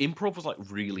improv was, like,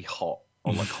 really hot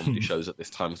on, like, comedy shows at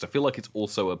this time, because I feel like it's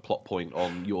also a plot point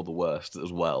on You're the Worst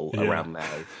as well around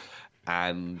now.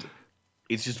 And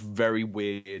it's just very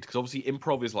weird, because obviously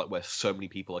improv is, like, where so many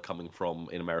people are coming from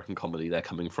in American comedy. They're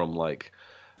coming from, like,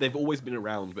 they've always been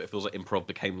around, but it feels like improv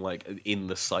became, like, in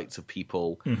the sights of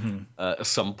people at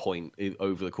some point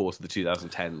over the course of the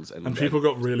 2010s. And people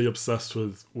got really obsessed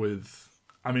with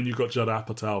I mean, you've got Judd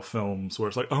Apatow films where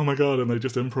it's like, oh my god, and they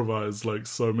just improvise, like,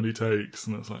 so many takes,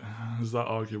 and it's like, is that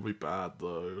arguably bad,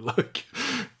 though? Like,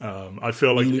 I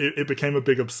feel like it became a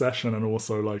big obsession and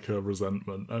also, like, a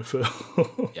resentment, I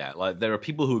feel. Yeah, like, there are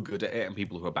people who are good at it and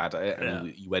people who are bad at it,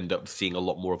 and you end up seeing a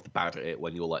lot more of the bad at it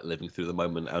when you're, like, living through the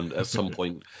moment, and at some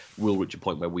point, we'll reach a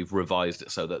point where we've revised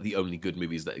it so that the only good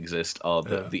movies that exist are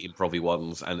the improv-y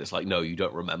ones, and it's like, no, you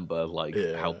don't remember, like,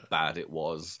 how bad it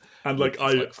was. And, like,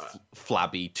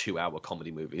 flabby 2-hour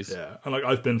comedy movies. Yeah, and, like,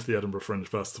 I've been to the Edinburgh Fringe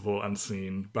Festival and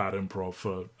seen bad improv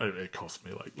for, it cost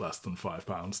me, like, less than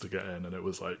 £5 to get in, and it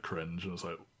was, like, cringe, and it was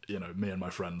like, you know, me and my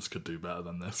friends could do better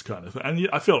than this kind of thing. And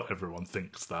I feel everyone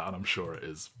thinks that, and I'm sure it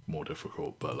is more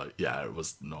difficult, but, like, yeah, it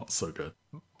was not so good.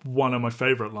 One of my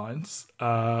favourite lines,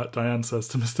 Diane says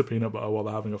to Mr. Peanut Butter while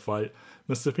they're having a fight,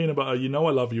 Mr. Peanut Butter, you know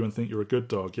I love you and think you're a good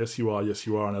dog. Yes, you are,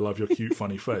 and I love your cute,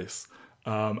 funny face.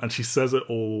 And she says it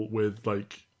all with,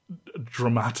 like,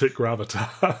 dramatic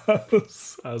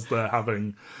gravitas as they're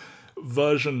having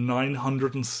version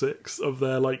 906 of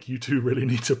their, like, you two really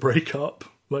need to break up,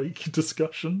 like,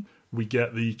 discussion. We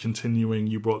get the continuing,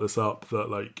 you brought this up, that,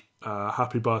 like,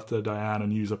 happy birthday Diane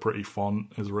and use a pretty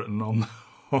font is written on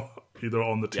either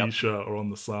on the T-shirt or on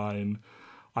the sign.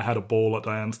 I had a ball at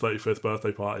Diane's 35th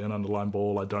birthday party, an underlined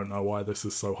ball. I don't know why this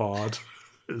is so hard.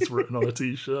 It's written on a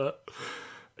T-shirt.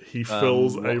 He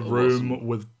fills a room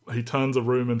with... He turns a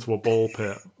room into a ball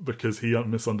pit because he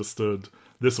misunderstood.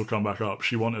 This will come back up.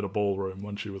 She wanted a ballroom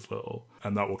when she was little.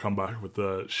 And that will come back with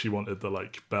she wanted the,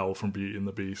 like, Belle from Beauty and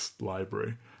the Beast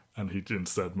library. And he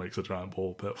instead makes a giant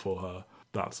ball pit for her.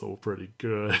 That's all pretty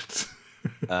good.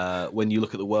 When you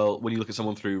look at the world, when you look at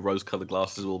someone through rose-colored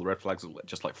glasses, all the red flags are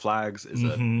just like flags, is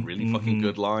a really fucking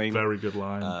good line. Very good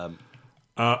line.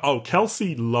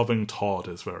 Kelsey loving Todd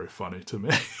is very funny to me.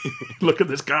 Look at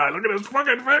this guy, look at his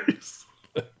fucking face.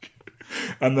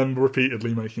 And then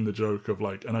repeatedly making the joke of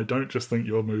like, and I don't just think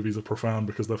your movies are profound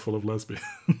because they're full of lesbians.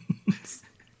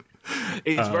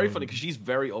 It's very funny because she's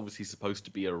very obviously supposed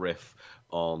to be a riff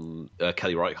on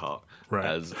Kelly Reichardt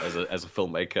as a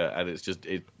filmmaker, and it's just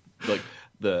like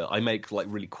I make like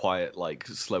really quiet, like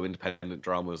slow independent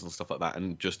dramas and stuff like that,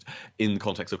 and just in the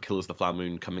context of Killers of the Flower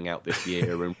Moon coming out this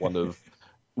year, and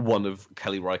one of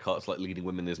Kelly Reichardt's like leading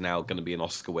women is now going to be an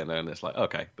Oscar winner, and it's like,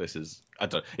 okay, this is, I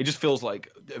don't know, it just feels like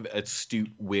a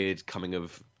astute, weird coming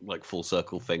of like full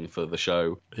circle thing for the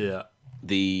show. Yeah.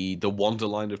 The Wanda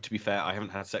line of, to be fair, I haven't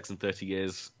had sex in 30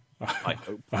 years. I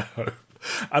hope. I hope.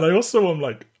 And I also am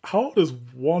like, how old is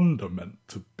Wanda meant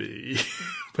to be?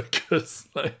 Because,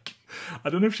 like, I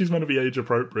don't know if she's meant to be age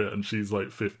appropriate and she's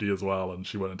like 50 as well, and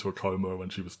she went into a coma when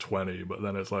she was 20, but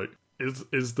then it's like,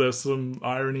 is there some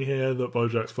irony here that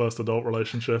BoJack's first adult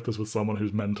relationship is with someone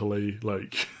who's mentally,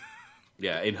 like...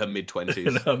 Yeah, in her mid-20s.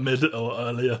 In her mid or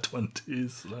earlier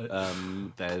 20s.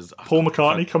 Like. There's Paul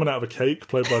McCartney coming out of a cake,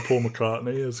 played by Paul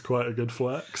McCartney, is quite a good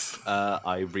flex.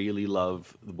 I really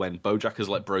love when BoJack has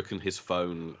like broken his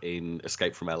phone in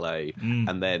Escape from LA,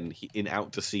 and then in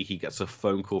Out to Sea he gets a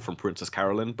phone call from Princess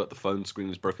Carolyn, but the phone screen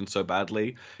is broken so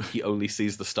badly he only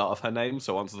sees the start of her name,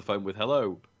 so answers the phone with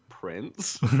 "Hello,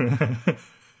 Prince."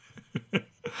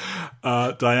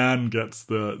 Diane gets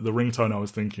the ringtone I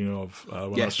was thinking of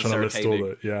when I was trying to list all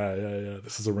the... Yeah.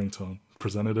 This is a ringtone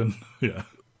presented in... Yeah,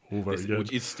 all very good.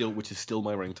 Which is still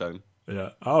my ringtone. Yeah.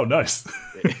 Oh, nice.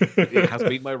 It has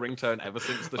been my ringtone ever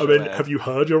since the show aired. Have you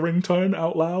heard your ringtone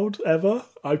out loud ever?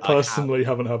 I personally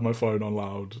haven't had my phone on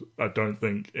loud, I don't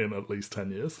think, in at least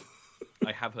 10 years.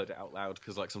 I have heard it out loud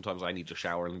because, like, sometimes I need to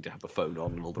shower and need to have the phone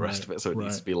on and all the rest of it, so it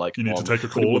needs to be like. You need to take a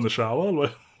call in the shower.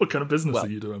 What kind of business are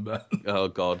you doing, Ben? Oh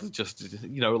God, just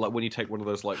like when you take one of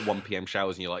those like 1 p.m.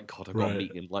 showers and you're like, God, I've got a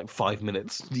meeting in like 5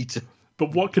 minutes. Need to.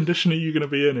 But what condition are you going to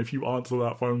be in if you answer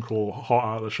that phone call hot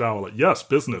out of the shower? Like, yes,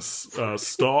 business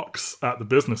stocks at the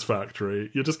business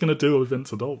factory. You're just going to do it with Vince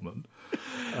Adultman.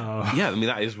 Yeah, I mean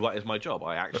that is my job.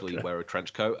 I actually wear a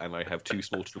trench coat and I have 2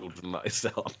 small children that I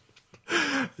sell.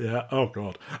 Yeah. Oh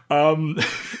God.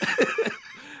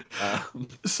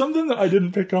 Something that I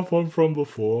didn't pick up on from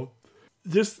before.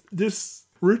 This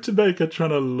Rutabaga trying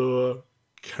to lure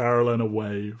Carolyn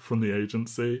away from the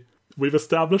agency. We've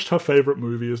established her favorite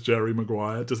movie is Jerry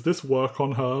Maguire. Does this work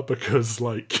on her because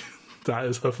like that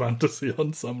is her fantasy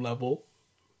on some level?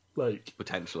 Like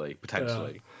potentially.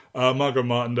 Margot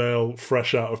Martindale,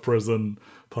 fresh out of prison,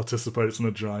 participates in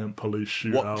a giant police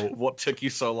shootout. What took you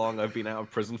so long? I've been out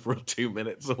of prison for 2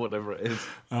 minutes or whatever it is.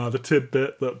 The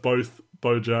tidbit that both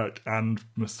BoJack and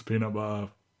Mr. Peanut Butter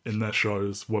in their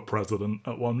shows were president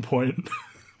at one point.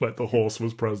 Like the horse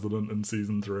was president in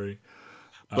season 3.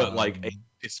 But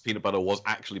Mr. Peanut Butter was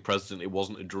actually president. It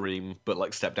wasn't a dream, but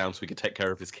like stepped down so he could take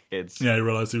care of his kids. Yeah, he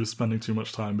realised he was spending too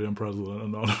much time being president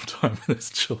and not enough time with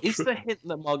his children. Is the hint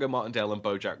that Margot Martindale and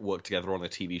BoJack worked together on a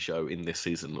TV show in this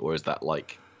season, or is that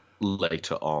like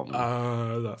later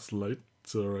on? That's later,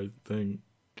 I think.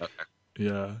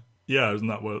 Okay. Yeah, isn't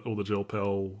that where all the Jill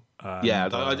Pill? Yeah,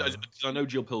 I know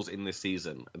Jill Pill's in this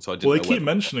season, and so I didn't. Well, they keep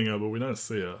mentioning her, but we don't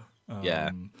see her.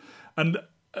 Yeah, and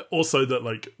also that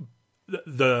like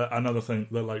another thing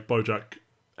that like BoJack,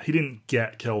 he didn't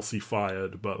get Kelsey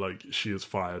fired, but like she is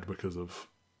fired because of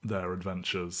their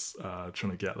adventures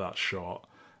trying to get that shot,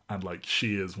 and like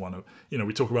she is one of,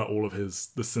 we talk about all of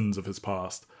the sins of his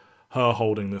past. Her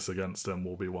holding this against him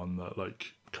will be one that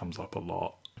like comes up a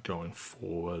lot going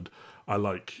forward. I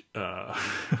like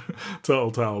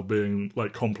Turtle being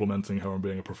like complimenting her and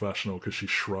being a professional because she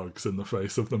shrugs in the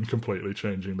face of them completely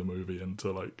changing the movie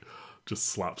into like just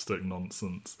slapstick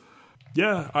nonsense.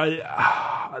 Yeah,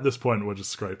 at this point we're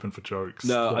just scraping for jokes.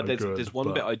 No, there's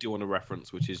one bit I do want to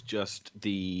reference, which is just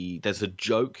there's a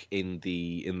joke in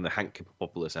the Hank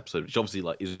Kipopoulos episode, which obviously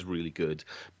like is really good,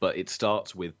 but it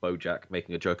starts with BoJack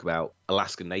making a joke about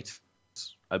Alaskan natives.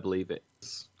 I believe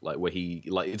it's like where he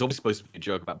like it's obviously supposed to be a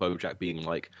joke about BoJack being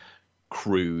like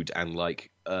crude and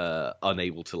like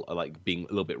unable to, like, being a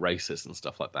little bit racist and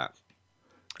stuff like that.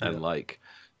 And like,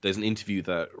 there's an interview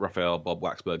that Raphael Bob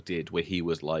Waxberg did where he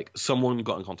was like, someone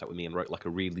got in contact with me and wrote like a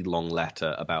really long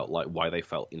letter about like why they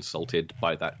felt insulted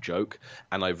by that joke.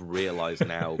 And I've realized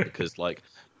now because like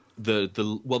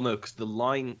because the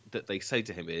line that they say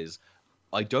to him is,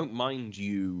 I don't mind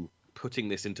you putting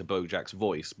this into BoJack's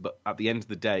voice, but at the end of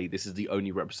the day, this is the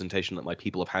only representation that my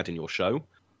people have had in your show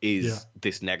is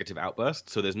this negative outburst.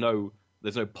 So there's no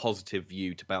positive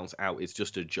view to balance out. It's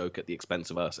just a joke at the expense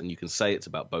of us, and you can say it's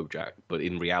about BoJack, but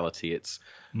in reality, it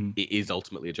is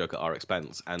ultimately a joke at our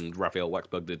expense. And Raphael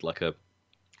Waxberg did like a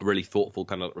really thoughtful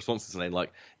kind of response to saying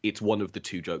like, it's one of the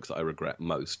two jokes that I regret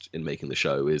most in making the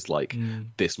show is like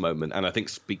this moment, and I think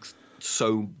speaks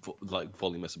so like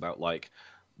voluminous about like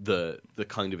the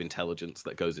kind of intelligence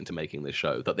that goes into making this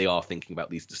show, that they are thinking about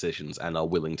these decisions and are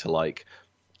willing to like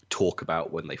talk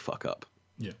about when they fuck up.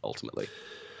 Ultimately.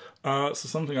 So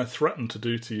something I threatened to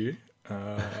do to you,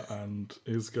 and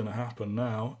is going to happen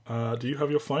now. Do you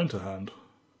have your phone to hand?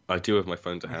 I do have my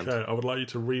phone to hand. Okay, I would like you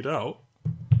to read out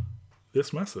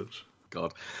this message.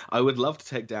 God. I would love to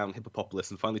take down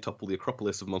Hippopopolis and finally topple the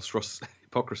Acropolis of monstrous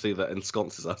hypocrisy that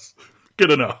ensconces us.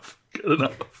 Good enough.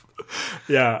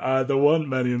 Yeah, there weren't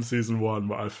many in season 1,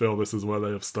 but I feel this is where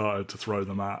they have started to throw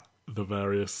them at the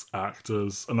various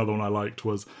actors. Another one I liked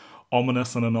was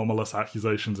ominous and anomalous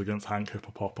accusations against Hank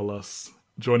Hippopopoulos.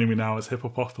 Joining me now is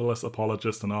Hippopopolis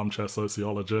apologist and armchair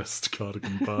sociologist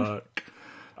Cardigan Burke.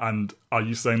 And are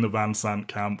you saying the Van Sant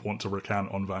camp want to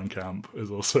recant on Van Camp is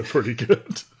also pretty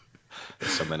good.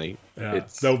 There's so many. Yeah,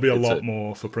 there'll be a lot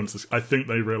more for Princess. I think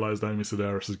they realised Amy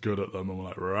Sedaris is good at them and were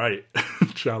like, right,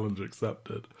 challenge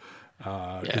accepted.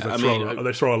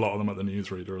 They throw a lot of them at the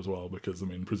newsreader as well because, I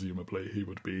mean, presumably he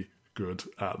would be good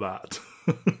at that.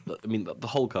 I mean, the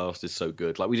whole cast is so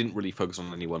good. Like, we didn't really focus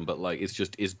on anyone, but like,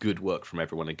 it's good work from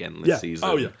everyone again this season.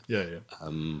 Oh yeah.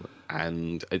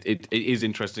 And it is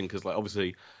interesting because, like,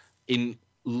 obviously, in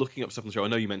looking up stuff on the show, I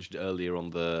know you mentioned earlier on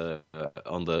the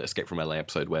Escape from LA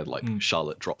episode where like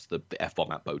Charlotte drops the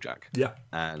F-bomb at BoJack. Yeah,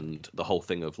 and the whole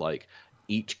thing of like,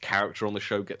 each character on the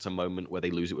show gets a moment where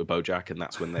they lose it with BoJack, and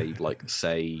that's when they like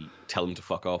tell him to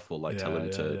fuck off or like tell him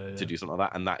to do something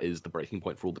like that, and that is the breaking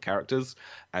point for all the characters.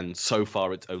 And so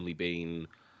far, it's only been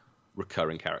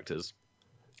recurring characters,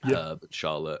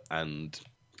 Charlotte, and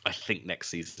I think next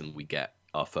season we get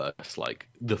our first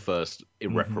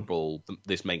irreparable.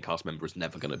 This main cast member is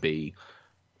never going to be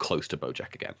close to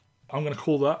BoJack again. I'm going to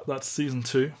call that's season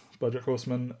 2, BoJack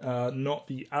Horseman. Not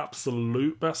the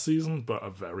absolute best season, but a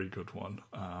very good one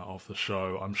of the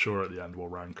show. I'm sure at the end we'll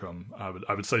rank them. I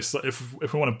would say if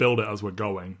we want to build it as we're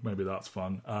going, maybe that's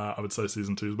fun. I would say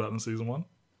season 2 is better than season 1.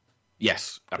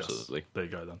 Yes, absolutely. Yes, there you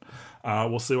go then.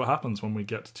 We'll see what happens when we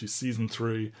get to season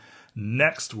 3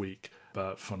 next week.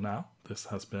 But for now, this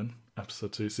has been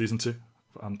episode 2, season 2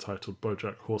 of Untitled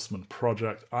BoJack Horseman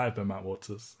Project. I've been Matt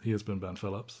Waters. He has been Ben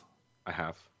Phillips. I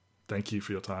have. Thank you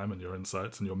for your time and your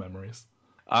insights and your memories.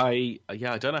 I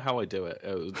don't know how I do it.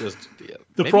 It was just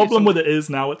the problem with it is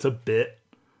now it's a bit.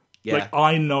 Yeah. Like,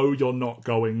 I know you're not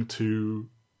going to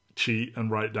cheat and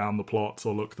write down the plots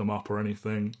or look them up or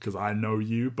anything because I know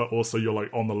you, but also you're like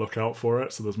on the lookout for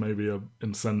it, so there's maybe a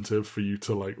incentive for you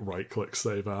to like right click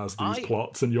save as these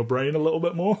plots in your brain a little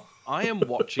bit more. I am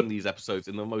watching these episodes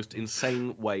in the most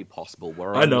insane way possible,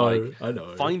 where I'm I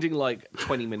know. finding like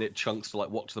 20-minute chunks to like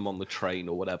watch them on the train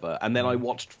or whatever, and then I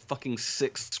watched fucking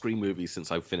 6 Scream movies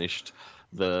since I finished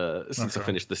the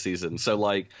season. So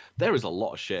like, there is a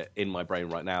lot of shit in my brain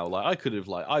right now. Like, I could have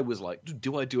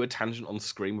do I do a tangent on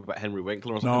Scream about Henry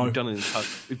Winkler or something? No.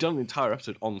 We've done an entire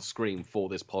episode on Scream for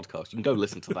this podcast. You can go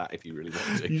listen to that if you really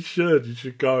want to. You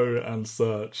should go and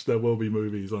search There Will Be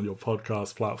Movies on your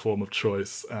podcast platform of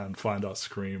choice and find our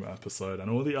Scream episode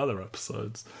and all the other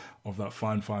episodes of that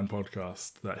fine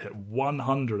podcast that hit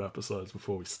 100 episodes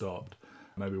before we stopped.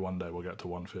 Maybe one day we'll get to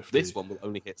 150. This one will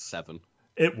only hit 7.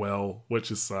 It will, which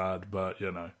is sad, but,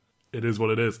 you know, it is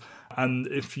what it is. And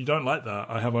if you don't like that,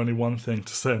 I have only one thing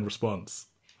to say in response.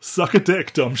 Suck a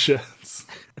dick, dumb shits.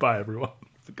 Bye, everyone.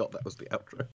 Forgot that was the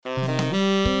outro.